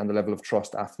athletes and the level of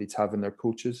trust athletes have in their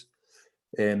coaches.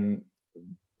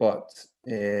 But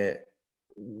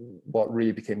what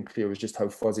really became clear was just how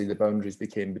fuzzy the boundaries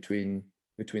became between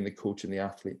the coach and the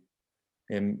athlete.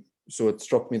 So it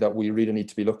struck me that we really need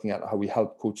to be looking at how we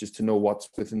help coaches to know what's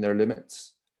within their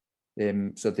limits,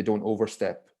 so that they don't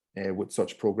overstep with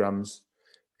such programs,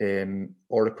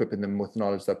 or equipping them with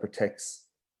knowledge that protects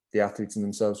the athletes and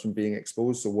themselves from being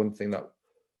exposed. So one thing that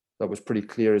was pretty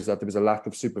clear is that there was a lack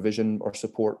of supervision or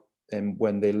support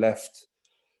when they left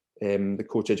the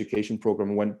coach education program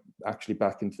and went actually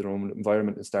back into their own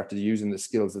environment and started using the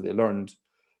skills that they learned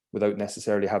without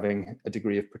necessarily having a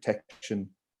degree of protection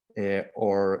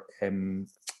or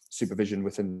supervision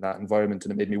within that environment.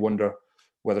 And it made me wonder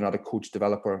whether or not a coach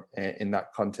developer in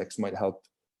that context might help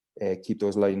keep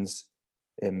those lines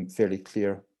fairly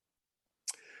clear.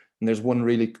 And there's one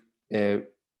really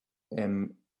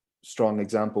strong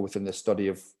example within this study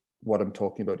of what I'm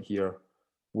talking about here,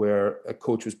 where a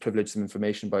coach was privileged some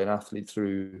information by an athlete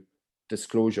through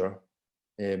disclosure,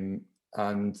 and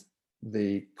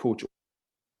the coach,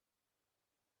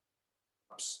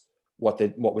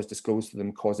 what was disclosed to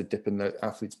them caused a dip in the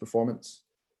athlete's performance,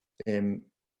 and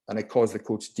it caused the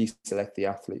coach to deselect the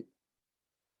athlete.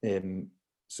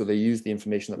 So they used the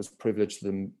information that was privileged to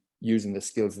them, using the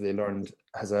skills that they learned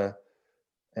as a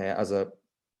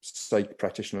psych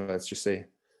practitioner, let's just say,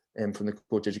 from the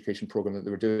coach education program that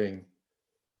they were doing.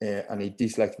 And he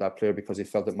deselected that player because he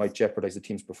felt it might jeopardize the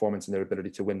team's performance and their ability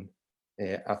to win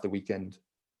at the weekend.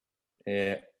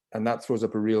 And that throws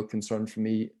up a real concern for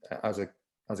me as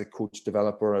a coach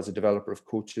developer, as a developer of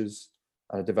coaches,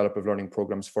 and a developer of learning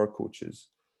programs for coaches,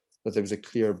 that there was a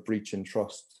clear breach in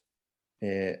trust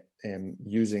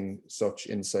using such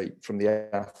insight from the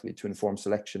athlete to inform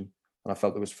selection. And I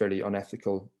felt it was fairly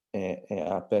unethical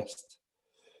at best.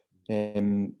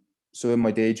 So in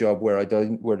my day job, where I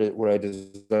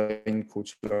design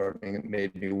coach learning, it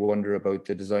made me wonder about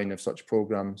the design of such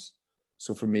programs.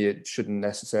 So for me, it shouldn't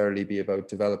necessarily be about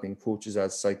developing coaches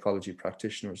as psychology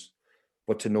practitioners,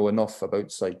 but to know enough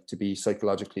about psych to be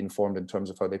psychologically informed in terms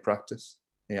of how they practice.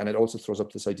 And it also throws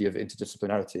up this idea of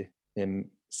interdisciplinarity.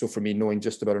 So for me, knowing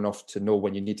just about enough to know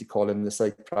when you need to call in the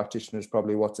psych practitioner is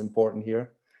probably what's important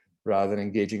here, rather than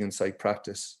engaging in psych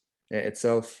practice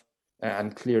itself,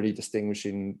 and clearly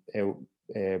distinguishing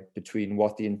between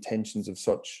what the intentions of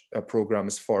such a program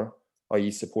is for,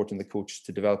 i.e. supporting the coach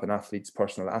to develop an athlete's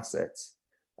personal assets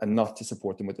and not to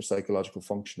support them with their psychological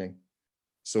functioning.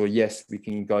 So yes, we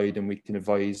can guide and we can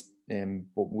advise,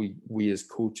 but we as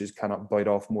coaches cannot bite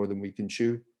off more than we can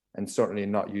chew, and certainly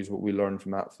not use what we learn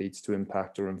from athletes to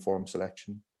impact or inform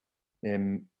selection.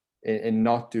 In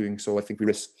not doing so, I think we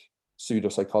risk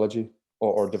pseudo-psychology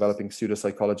or developing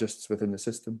pseudo-psychologists within the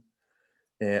system.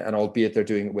 And albeit they're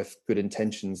doing it with good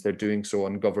intentions, they're doing so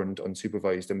ungoverned,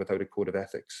 unsupervised, and without a code of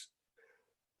ethics.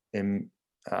 And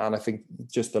I think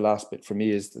just the last bit for me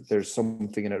is that there's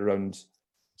something in it around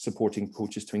supporting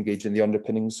coaches to engage in the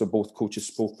underpinnings. So both coaches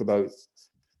spoke about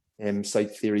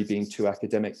psych theory being too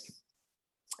academic,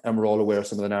 and we're all aware of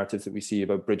some of the narratives that we see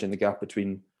about bridging the gap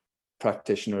between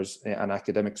practitioners and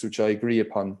academics, which I agree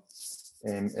upon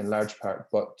in large part,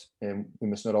 but we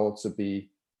must not also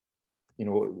be,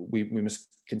 we must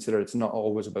consider it's not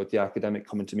always about the academic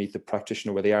coming to meet the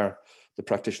practitioner where they are. The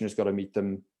practitioner's got to meet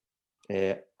them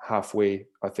halfway,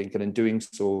 I think, and in doing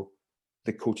so,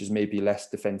 the coaches may be less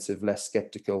defensive, less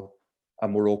skeptical,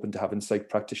 and more open to having psych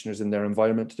practitioners in their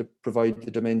environment to provide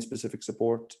the domain-specific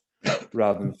support,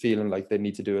 rather than feeling like they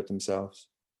need to do it themselves.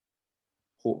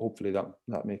 Hopefully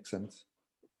that makes sense.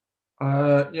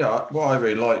 Yeah, what I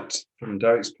really liked from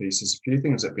Derek's piece is a few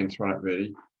things that have been thrown out,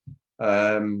 really.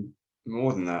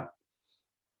 More than that,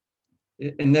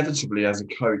 inevitably, as a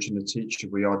coach and a teacher,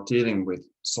 we are dealing with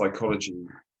psychology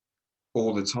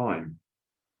all the time.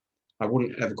 I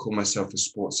wouldn't ever call myself a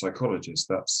sports psychologist.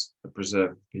 That's a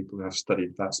preserved people who have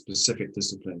studied that specific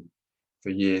discipline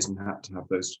for years and had to have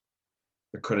those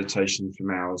accreditations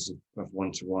from hours of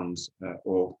one-to-ones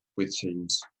or with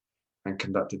teams, and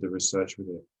conducted the research with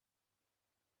it.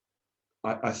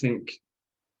 I think,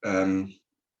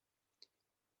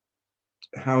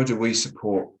 how do we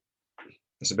support?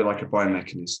 It's a bit like a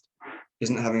biomechanist.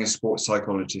 Isn't having a sports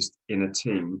psychologist in a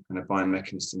team and a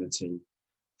biomechanist in a team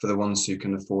for the ones who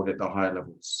can afford it, the higher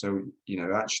levels? So,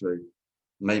 actually,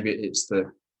 maybe it's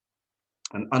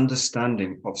an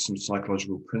understanding of some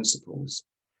psychological principles.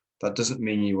 That doesn't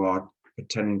mean you are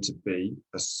pretending to be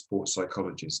a sports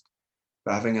psychologist,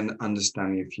 but having an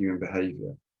understanding of human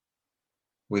behavior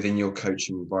within your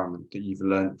coaching environment that you've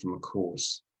learned from a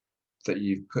course, that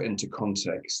you've put into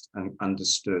context and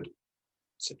understood.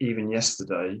 So even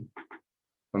yesterday,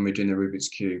 when we're doing the Rubik's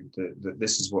Cube, that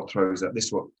this is what throws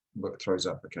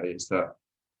up, okay, is that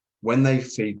when they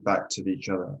feed back to each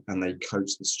other and they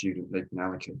coach the student they've been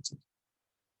allocated,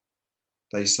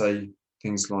 they say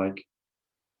things like,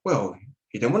 well,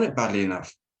 he didn't want it badly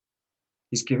enough.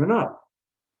 He's given up.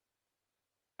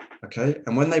 Okay,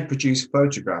 and when they produce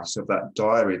photographs of that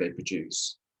diary they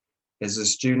produce, there's a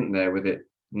student there with it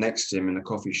next to him in a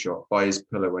coffee shop by his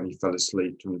pillow when he fell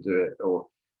asleep trying to do it or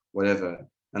whatever.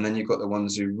 And then you've got the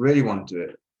ones who really want to do it.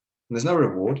 And there's no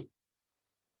reward,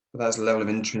 but that's a level of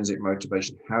intrinsic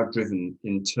motivation. How driven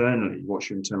internally, what's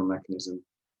your internal mechanism,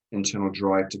 internal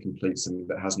drive to complete something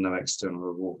that has no external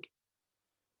reward?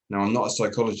 Now, I'm not a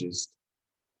psychologist,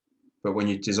 but when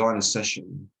you design a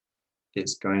session,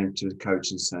 it's going to the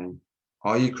coach and saying,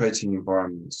 are you creating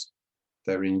environments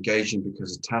that are engaging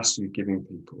because the task you're giving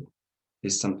people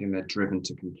is something they're driven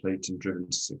to complete and driven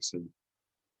to succeed?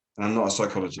 And I'm not a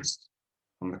psychologist,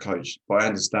 I'm a coach, but I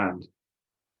understand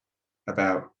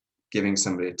about giving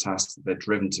somebody a task that they're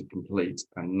driven to complete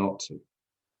and not to.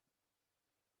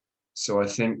 So I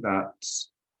think that,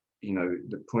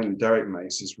 the point that Derek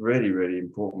makes is really, really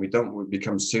important. We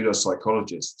become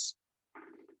pseudo-psychologists,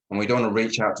 and we don't want to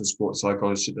reach out to sports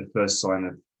psychologists at the first sign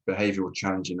of behavioural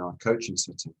challenge in our coaching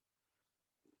setting.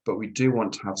 But we do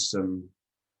want to have some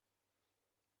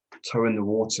toe in the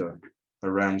water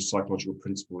around psychological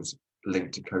principles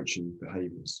linked to coaching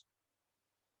behaviours.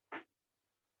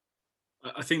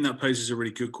 I think that poses a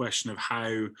really good question of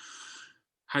how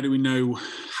do we know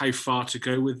how far to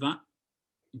go with that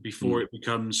before it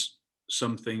becomes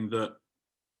something that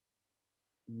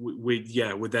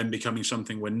we're then becoming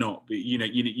something we're not. But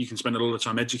you can spend a lot of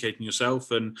time educating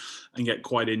yourself and get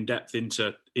quite in depth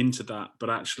into that. But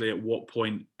actually, at what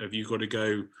point have you got to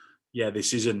go? Yeah,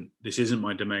 this isn't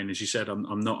my domain. As you said,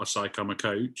 I'm not a psych. I'm a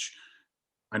coach.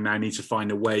 I now need to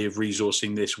find a way of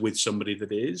resourcing this with somebody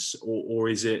that is, or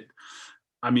is it?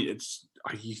 I mean,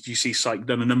 you see psych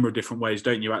done a number of different ways,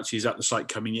 don't you? Actually, is that the psych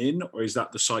coming in, or is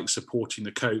that the psych supporting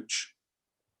the coach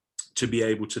to be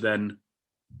able to then,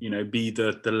 be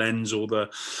the lens or the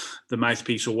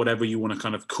mouthpiece or whatever you want to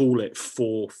kind of call it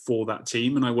for that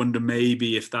team? And I wonder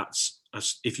maybe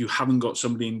if you haven't got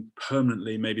somebody in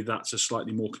permanently, maybe that's a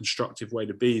slightly more constructive way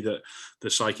to be, that the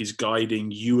psych is guiding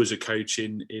you as a coach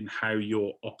in how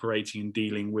you're operating and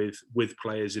dealing with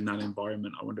players in that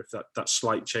environment. I wonder if that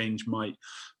slight change might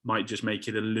just make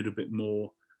it a little bit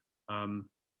more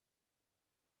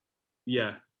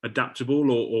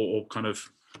adaptable or kind of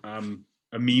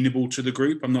amenable to the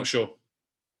group. I'm not sure.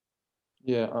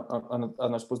 Yeah, and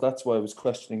I suppose that's why I was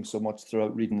questioning so much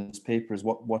throughout reading this paper is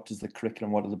what does the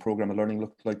curriculum, what does the program of learning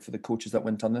look like for the coaches that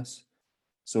went on this?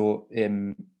 So,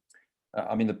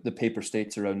 the paper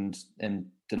states around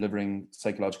delivering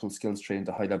psychological skills training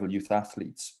to high-level youth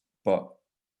athletes, but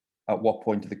at what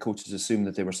point do the coaches assume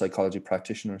that they were psychology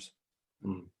practitioners?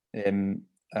 And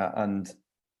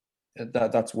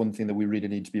that's one thing that we really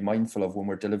need to be mindful of when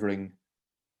we're delivering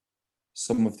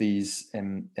some of these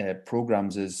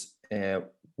programs is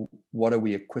what are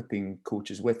we equipping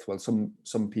coaches with? Well,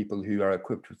 some people who are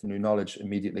equipped with new knowledge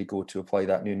immediately go to apply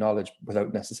that new knowledge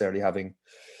without necessarily having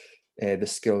the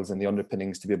skills and the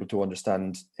underpinnings to be able to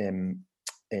understand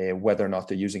whether or not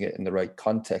they're using it in the right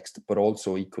context, but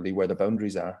also equally where the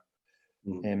boundaries are.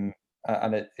 And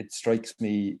it strikes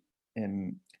me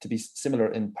to be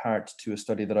similar in part to a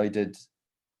study that I did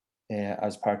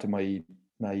as part of my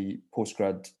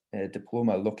postgrad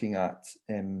diploma, looking at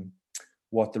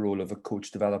what the role of a coach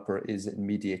developer is in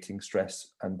mediating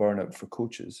stress and burnout for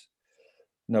coaches.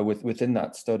 Now, within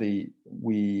that study,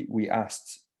 we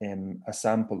asked a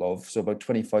sample of, so about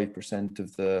 25%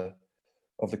 of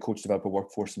the coach developer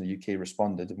workforce in the UK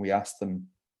responded, and we asked them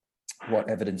what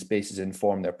evidence bases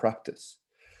inform their practice.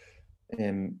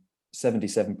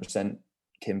 77%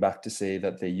 came back to say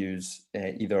that they use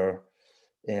either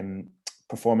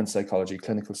performance psychology,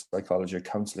 clinical psychology, or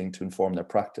counselling to inform their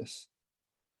practice.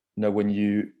 Now, when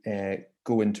you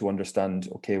go in to understand,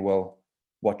 okay, well,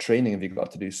 what training have you got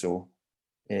to do so?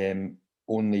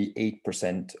 Only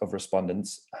 8% of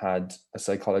respondents had a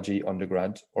psychology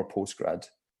undergrad or postgrad,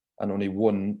 and only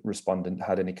one respondent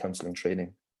had any counselling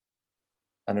training.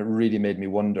 And it really made me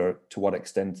wonder to what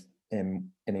extent in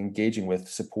engaging with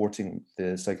supporting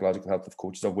the psychological health of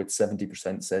coaches, of which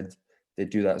 70% said they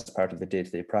do that as part of the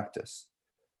day-to-day practice,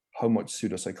 how much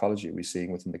pseudo-psychology are we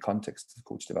seeing within the context of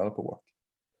coach developer work?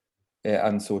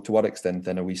 And so to what extent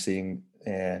then are we seeing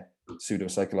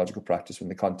pseudo-psychological practice in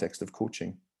the context of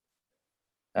coaching?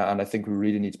 And I think we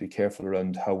really need to be careful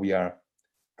around how we are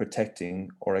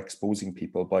protecting or exposing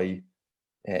people by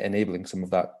enabling some of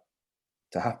that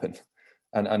to happen.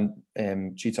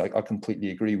 And Chita, I completely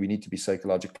agree. We need to be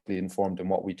psychologically informed in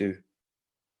what we do.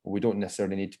 We don't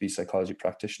necessarily need to be psychology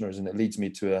practitioners. And it leads me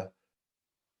to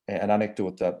an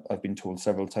anecdote that I've been told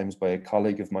several times by a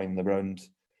colleague of mine around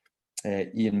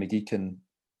Ian McGeechan,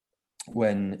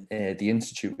 when the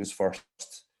Institute was first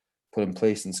put in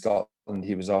place in Scotland.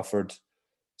 He was offered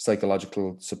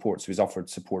psychological support. So he was offered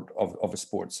support of a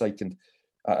sports psych. And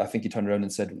I think he turned around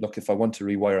and said, look, if I want to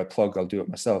rewire a plug, I'll do it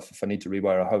myself. If I need to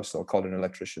rewire a house, I'll call an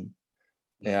electrician.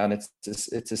 And it's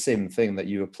the same thing that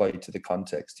you apply to the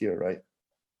context here, right?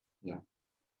 Yeah,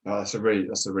 no, that's a really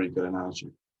good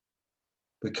analogy.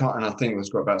 We can't, and I think what's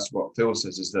got back to what Phil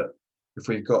says is that if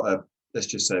we've got let's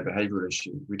just say a behavioural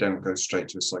issue, we don't go straight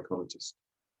to a psychologist.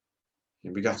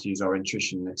 We have to use our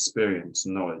intuition, experience,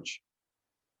 and knowledge.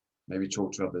 Maybe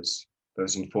talk to others,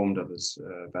 those informed others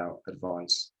about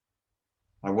advice.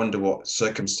 I wonder what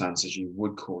circumstances you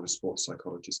would call a sports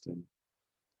psychologist in.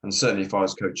 And certainly if I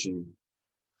was coaching,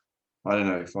 I don't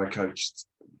know, if I coached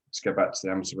to go back to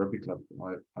the amateur rugby club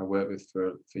I worked with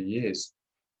for years.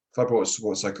 If I brought a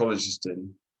sports psychologist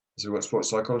in, so we've got a sports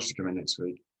psychologist coming next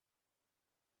week,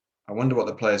 I wonder what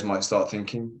the players might start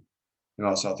thinking. They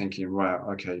might start thinking, right,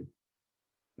 okay,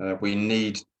 we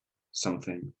need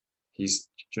something. Do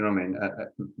you know what I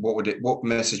mean? What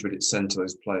message would it send to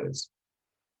those players?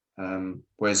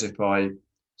 Whereas if I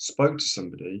spoke to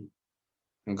somebody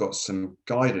and got some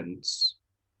guidance,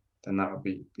 then that would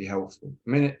be helpful. I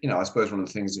mean, I suppose one of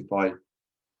the things, if I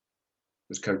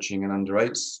was coaching an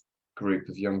under-8s group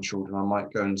of young children, I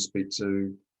might go and speak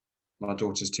to my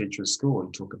daughter's teacher at school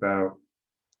and talk about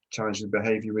challenging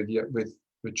behaviour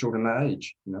with children that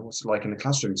age. What's it like in a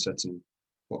classroom setting?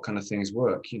 What kind of things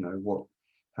work?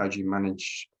 How do you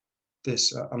manage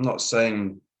this? I'm not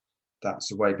saying that's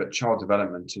the way, but child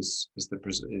development is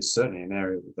certainly an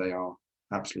area that they are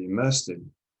absolutely immersed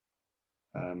in,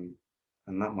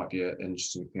 and that might be an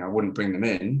interesting thing. I wouldn't bring them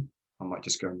in. I might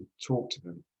just go and talk to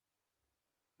them.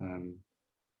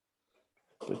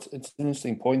 It's an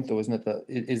interesting point, though, isn't it? That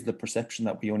it is the perception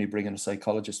that we only bring in a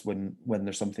psychologist when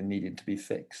there's something needing to be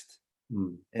fixed.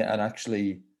 And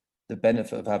actually, the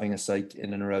benefit of having a psych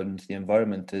in and around the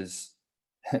environment is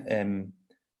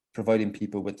providing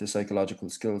people with the psychological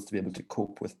skills to be able to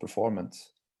cope with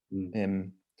performance.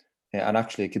 And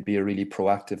actually, it could be a really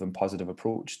proactive and positive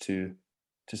approach to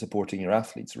supporting your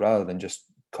athletes, rather than just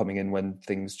coming in when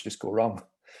things just go wrong.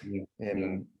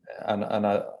 And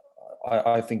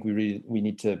I think we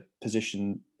need to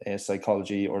position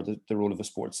psychology, or the role of a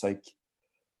sports psych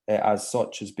as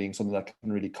such, as being something that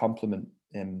can really complement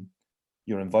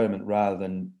your environment, rather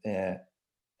than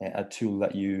a tool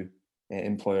that you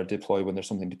employ or deploy when there's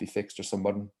something to be fixed or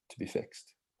someone to be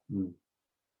fixed.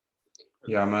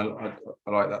 Yeah, I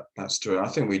like that. That's true. I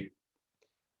think we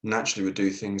naturally would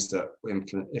do things that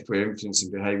if we're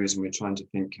influencing behaviours and we're trying to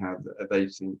think how they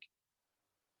think,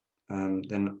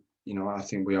 then I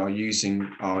think we are using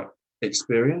our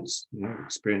experience,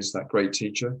 experience, that great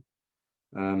teacher.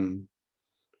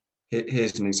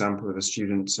 Here's an example of a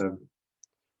student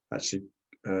actually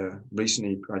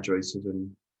recently graduated,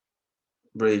 and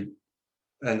really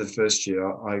end of the first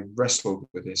year, I wrestled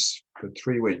with this for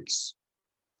 3 weeks.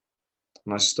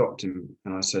 And I stopped him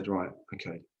and I said, right,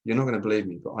 okay, you're not going to believe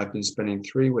me, but I've been spending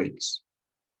 3 weeks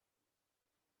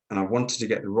and I wanted to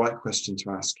get the right question to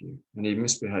ask you. And he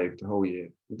misbehaved the whole year.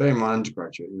 Being my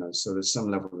undergraduate, so there's some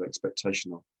level of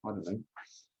expectation of, I don't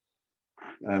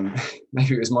know.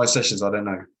 Maybe it was my sessions, I don't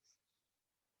know.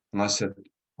 And I said,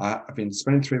 I've been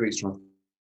spending 3 weeks trying to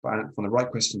find the right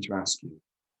question to ask you.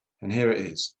 And here it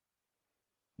is.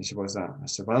 He said, what's that? I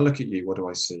said, when I look at you, what do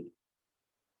I see?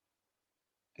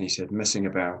 And he said, messing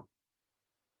about.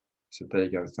 I said, there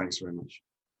you go, thanks very much.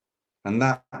 And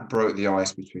that broke the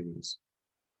ice between us,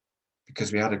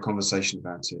 because we had a conversation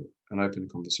about it, an open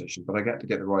conversation. But I got to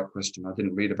get the right question. I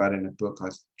didn't read about it in a book. I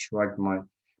dragged my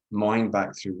mind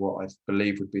back through what I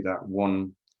believe would be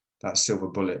that silver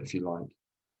bullet, if you like.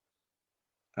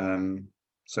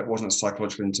 So it wasn't a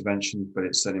psychological intervention, but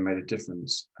it certainly made a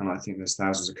difference. And I think there's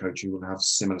thousands of coaches who will have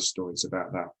similar stories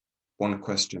about that one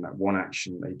question, that one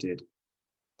action they did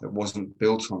that wasn't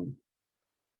built on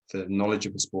the knowledge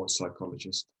of a sports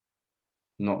psychologist,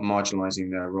 not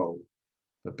marginalizing their role,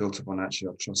 but built upon actually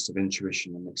a trust of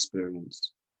intuition and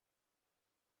experience.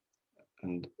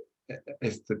 And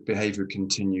if the behavior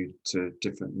continued to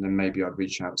different, then maybe I'd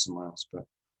reach out somewhere else. But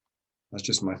that's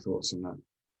just my thoughts on that.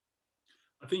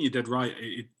 I think you're dead right.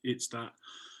 It's that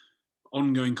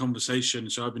ongoing conversation.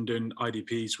 So I've been doing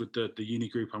IDPs with the uni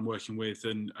group I'm working with,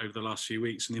 and over the last few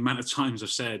weeks, and the amount of times I've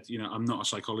said, I'm not a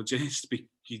psychologist,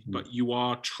 but you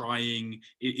are trying,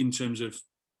 in terms of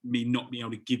me not being able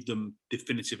to give them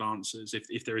definitive answers,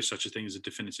 if there is such a thing as a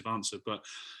definitive answer, but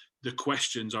the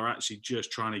questions are actually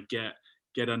just trying to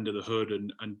get under the hood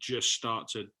and just start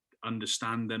to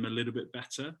understand them a little bit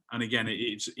better. And again,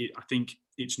 I think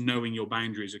it's knowing your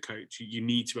boundaries as a coach. You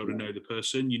need to be able to know the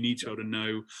person. You need to be able to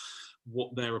know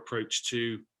what their approach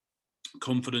to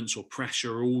confidence or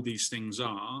pressure, all these things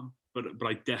are. But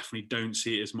I definitely don't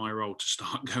see it as my role to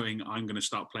start going, I'm going to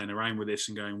start playing around with this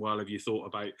and going, well, have you thought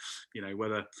about,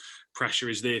 whether pressure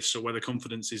is this or whether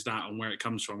confidence is that and where it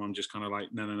comes from? I'm just kind of like,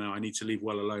 no, I need to leave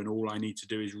well alone. All I need to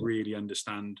do is really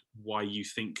understand why you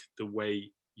think the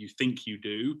way you think you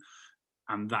do.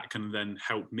 And that can then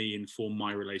help me inform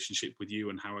my relationship with you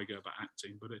and how I go about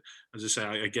acting. But as I say,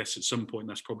 I guess at some point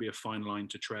that's probably a fine line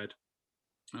to tread.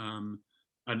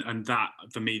 And that,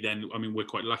 for me, then, we're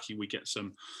quite lucky. We get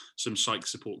some psych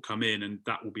support come in, and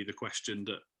that will be the question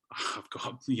that I've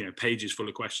got, pages full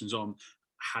of questions on.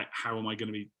 How am I going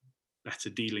to be better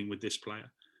dealing with this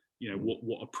player?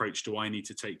 what approach do I need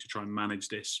to take to try and manage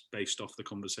this based off the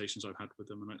conversations I've had with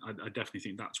them. And I definitely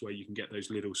think that's where you can get those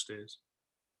little steers.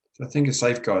 I think a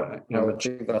safeguard. I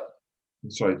think that.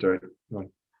 Sorry, Derek.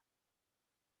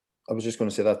 I was just going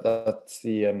to say that's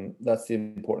the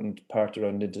important part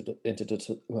around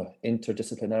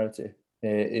interdisciplinarity.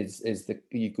 Is that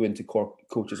you go into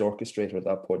coaches orchestrator at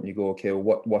that point and you go, okay,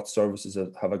 well, what services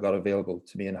have I got available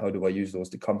to me, and how do I use those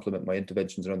to complement my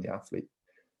interventions around the athlete?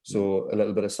 So a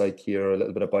little bit of psych here, a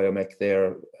little bit of biomech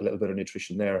there, a little bit of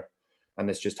nutrition there, and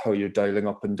it's just how you're dialing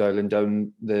up and dialing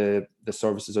down the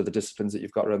services or the disciplines that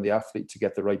you've got around the athlete to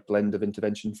get the right blend of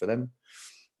intervention for them.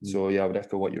 So yeah, I would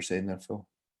echo what you're saying there, Phil.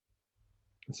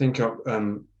 I think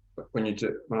when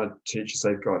I teach a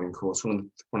safeguarding course, one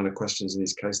of the questions in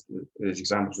these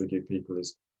examples we give people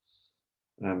is,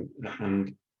 and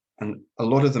a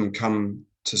lot of them come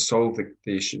to solve the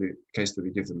issue, the case that we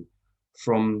give them,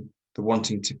 from the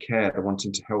wanting to care, the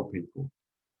wanting to help people.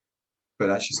 But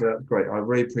actually, so that's great. I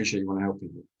really appreciate you want to help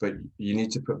people, but you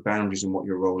need to put boundaries on what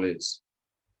your role is.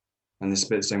 And this is a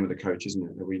bit the same with the coach, isn't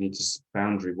it? That we need to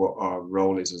boundary what our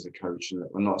role is as a coach. And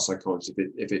I'm not a psychologist.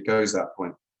 If it goes that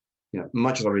point,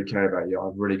 much as I really care about you,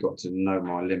 I've really got to know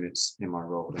my limits in my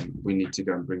role, and we need to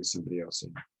go and bring somebody else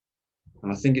in.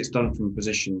 And I think it's done from a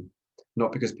position,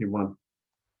 not because people want to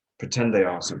pretend they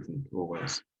are something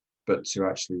always, but to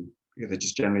actually, they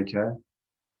just generally care.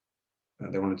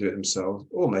 They want to do it themselves,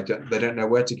 or they don't know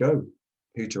where to go,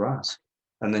 who to ask.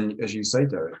 And then, as you say,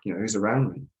 Derek, who's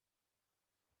around me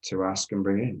to ask and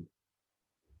bring in.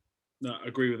 No, I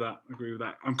agree with that.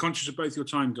 I'm conscious of both your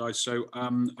time, guys. So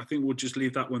I think we'll just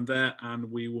leave that one there,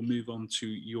 and we will move on to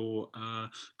your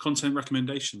content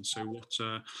recommendations. So what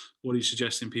are you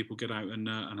suggesting people get out and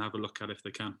have a look at if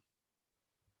they can?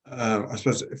 I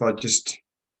suppose if I just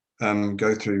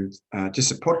go through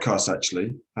just a podcast,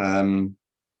 actually.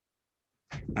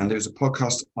 And it was a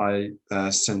podcast I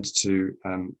sent to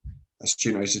a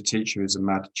student I used to teach who is a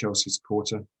mad Chelsea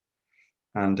supporter.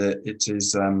 And it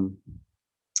is, I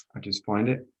just find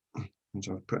it, which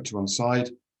I've put to one side.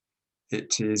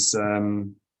 It is,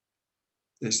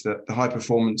 it's the high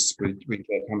performance with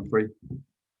Jake Humphrey.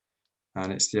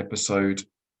 And it's the episode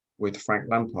with Frank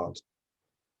Lampard,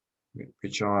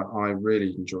 which I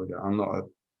really enjoyed it. I'm not a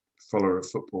follower of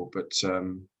football, but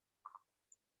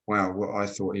wow, what I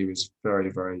thought he was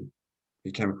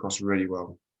he came across really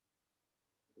well.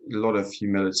 A lot of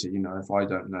humility, if I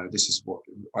don't know, this is what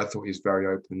I thought. He was very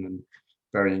open and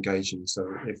very engaging.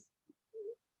 So if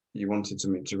you wanted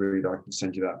something to read, I can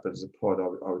send you that. But as a pod,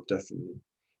 I would definitely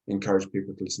encourage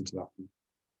people to listen to that one.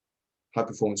 High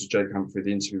Performance with Jake Humphrey,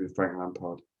 the interview with Frank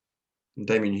Lampard. And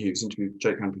Damien Hughes, interview with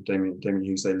Jake Humphrey, Damien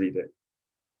Hughes, they lead it.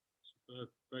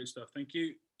 Great stuff. Thank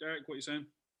you. Derek, what are you saying?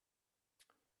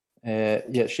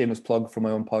 Yeah, shameless plug for my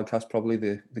own podcast, probably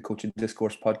the Coaching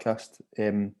Discourse podcast.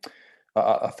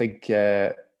 I think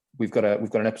we've got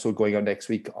an episode going out next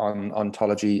week on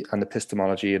ontology and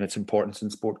epistemology and its importance in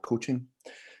sport coaching.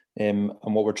 And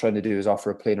what we're trying to do is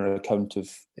offer a plainer account of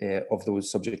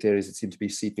those subject areas that seem to be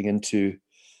seeping into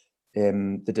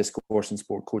the discourse in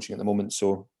sport coaching at the moment.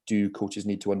 So, do coaches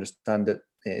need to understand it?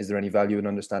 Is there any value in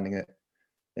understanding it?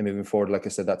 And moving forward, like I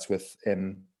said, that's with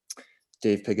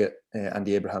Dave Piggott,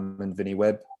 Andy Abraham, and Vinny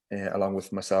Webb, along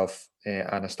with myself,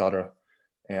 Anna Stodder,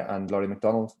 and Laurie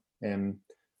McDonald.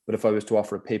 But if I was to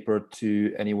offer a paper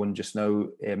to anyone just now,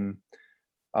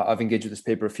 I've engaged with this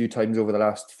paper a few times over the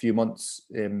last few months,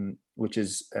 which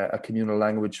is a communal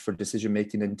language for decision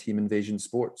making in team invasion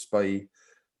sports by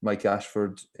Mike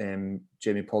Ashford,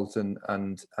 Jamie Poulton,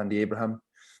 and Andy Abraham.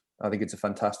 I think it's a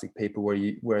fantastic paper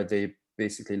where they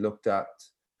basically looked at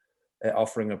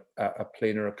offering a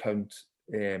plainer account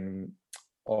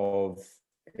of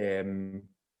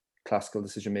classical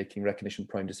decision making, recognition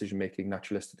prime decision making,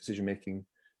 naturalistic decision making,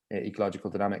 ecological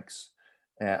dynamics,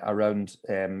 around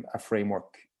a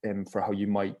framework for how you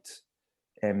might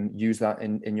use that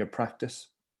in your practice.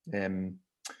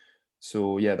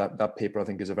 So yeah, that paper I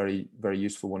think is a very, very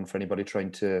useful one for anybody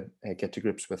trying to get to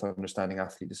grips with understanding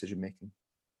athlete decision making.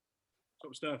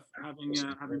 Top stuff.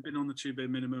 Having been on the 2 beer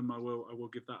minimum, I will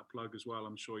give that a plug as well.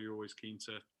 I'm sure you're always keen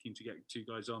to get two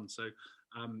guys on. So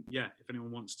yeah, if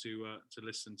anyone wants to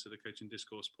listen to the Coaching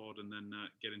Discourse pod and then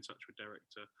get in touch with Derek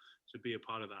to be a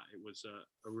part of that, it was a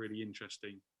really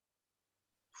interesting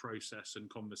process and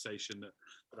conversation that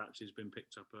actually has been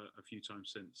picked up a few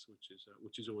times since,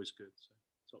 which is always good. So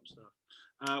top stuff.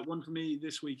 One for me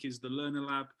this week is the Learner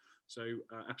Lab. So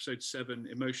episode 7,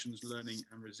 Emotions, Learning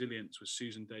and Resilience with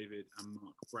Susan David and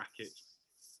Mark Brackett.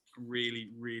 Really,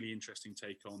 really interesting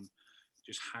take on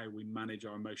just how we manage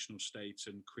our emotional state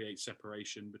and create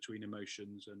separation between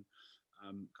emotions and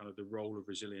kind of the role of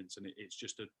resilience, and it's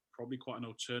just probably quite an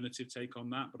alternative take on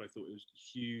that, but I thought it was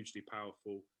hugely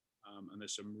powerful, and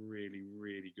there's some really,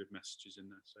 really good messages in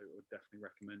there, so I would definitely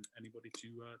recommend anybody to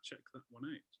check that one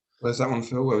out. Where's that one,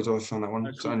 Phil? Where do I find that one?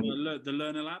 The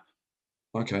Learner Lab.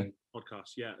 Okay.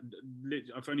 Podcast, yeah.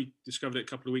 I've only discovered it a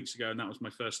couple of weeks ago, and that was my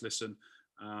first listen,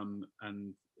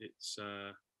 and it's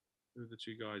who are the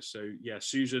two guys? So yeah,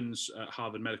 Susan's at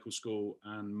Harvard Medical School,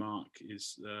 and Mark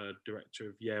is the director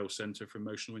of Yale Center for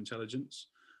Emotional Intelligence,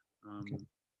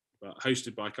 but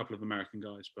hosted by a couple of American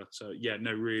guys. But yeah,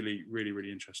 no, really, really,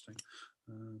 really interesting.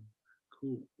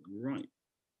 Cool. Right,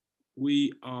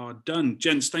 we are done,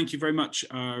 gents. Thank you very much.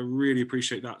 Really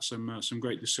appreciate that. Some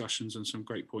great discussions and some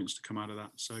great points to come out of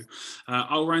that. So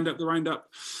I'll round up the roundup.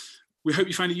 We hope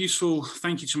you found it useful.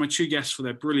 Thank you to my two guests for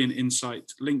their brilliant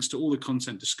insight. Links to all the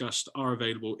content discussed are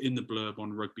available in the blurb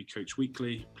on Rugby Coach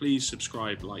Weekly. Please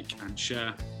subscribe, like, and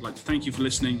share. I'd like to thank you for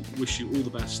listening. Wish you all the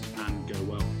best and go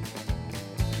well.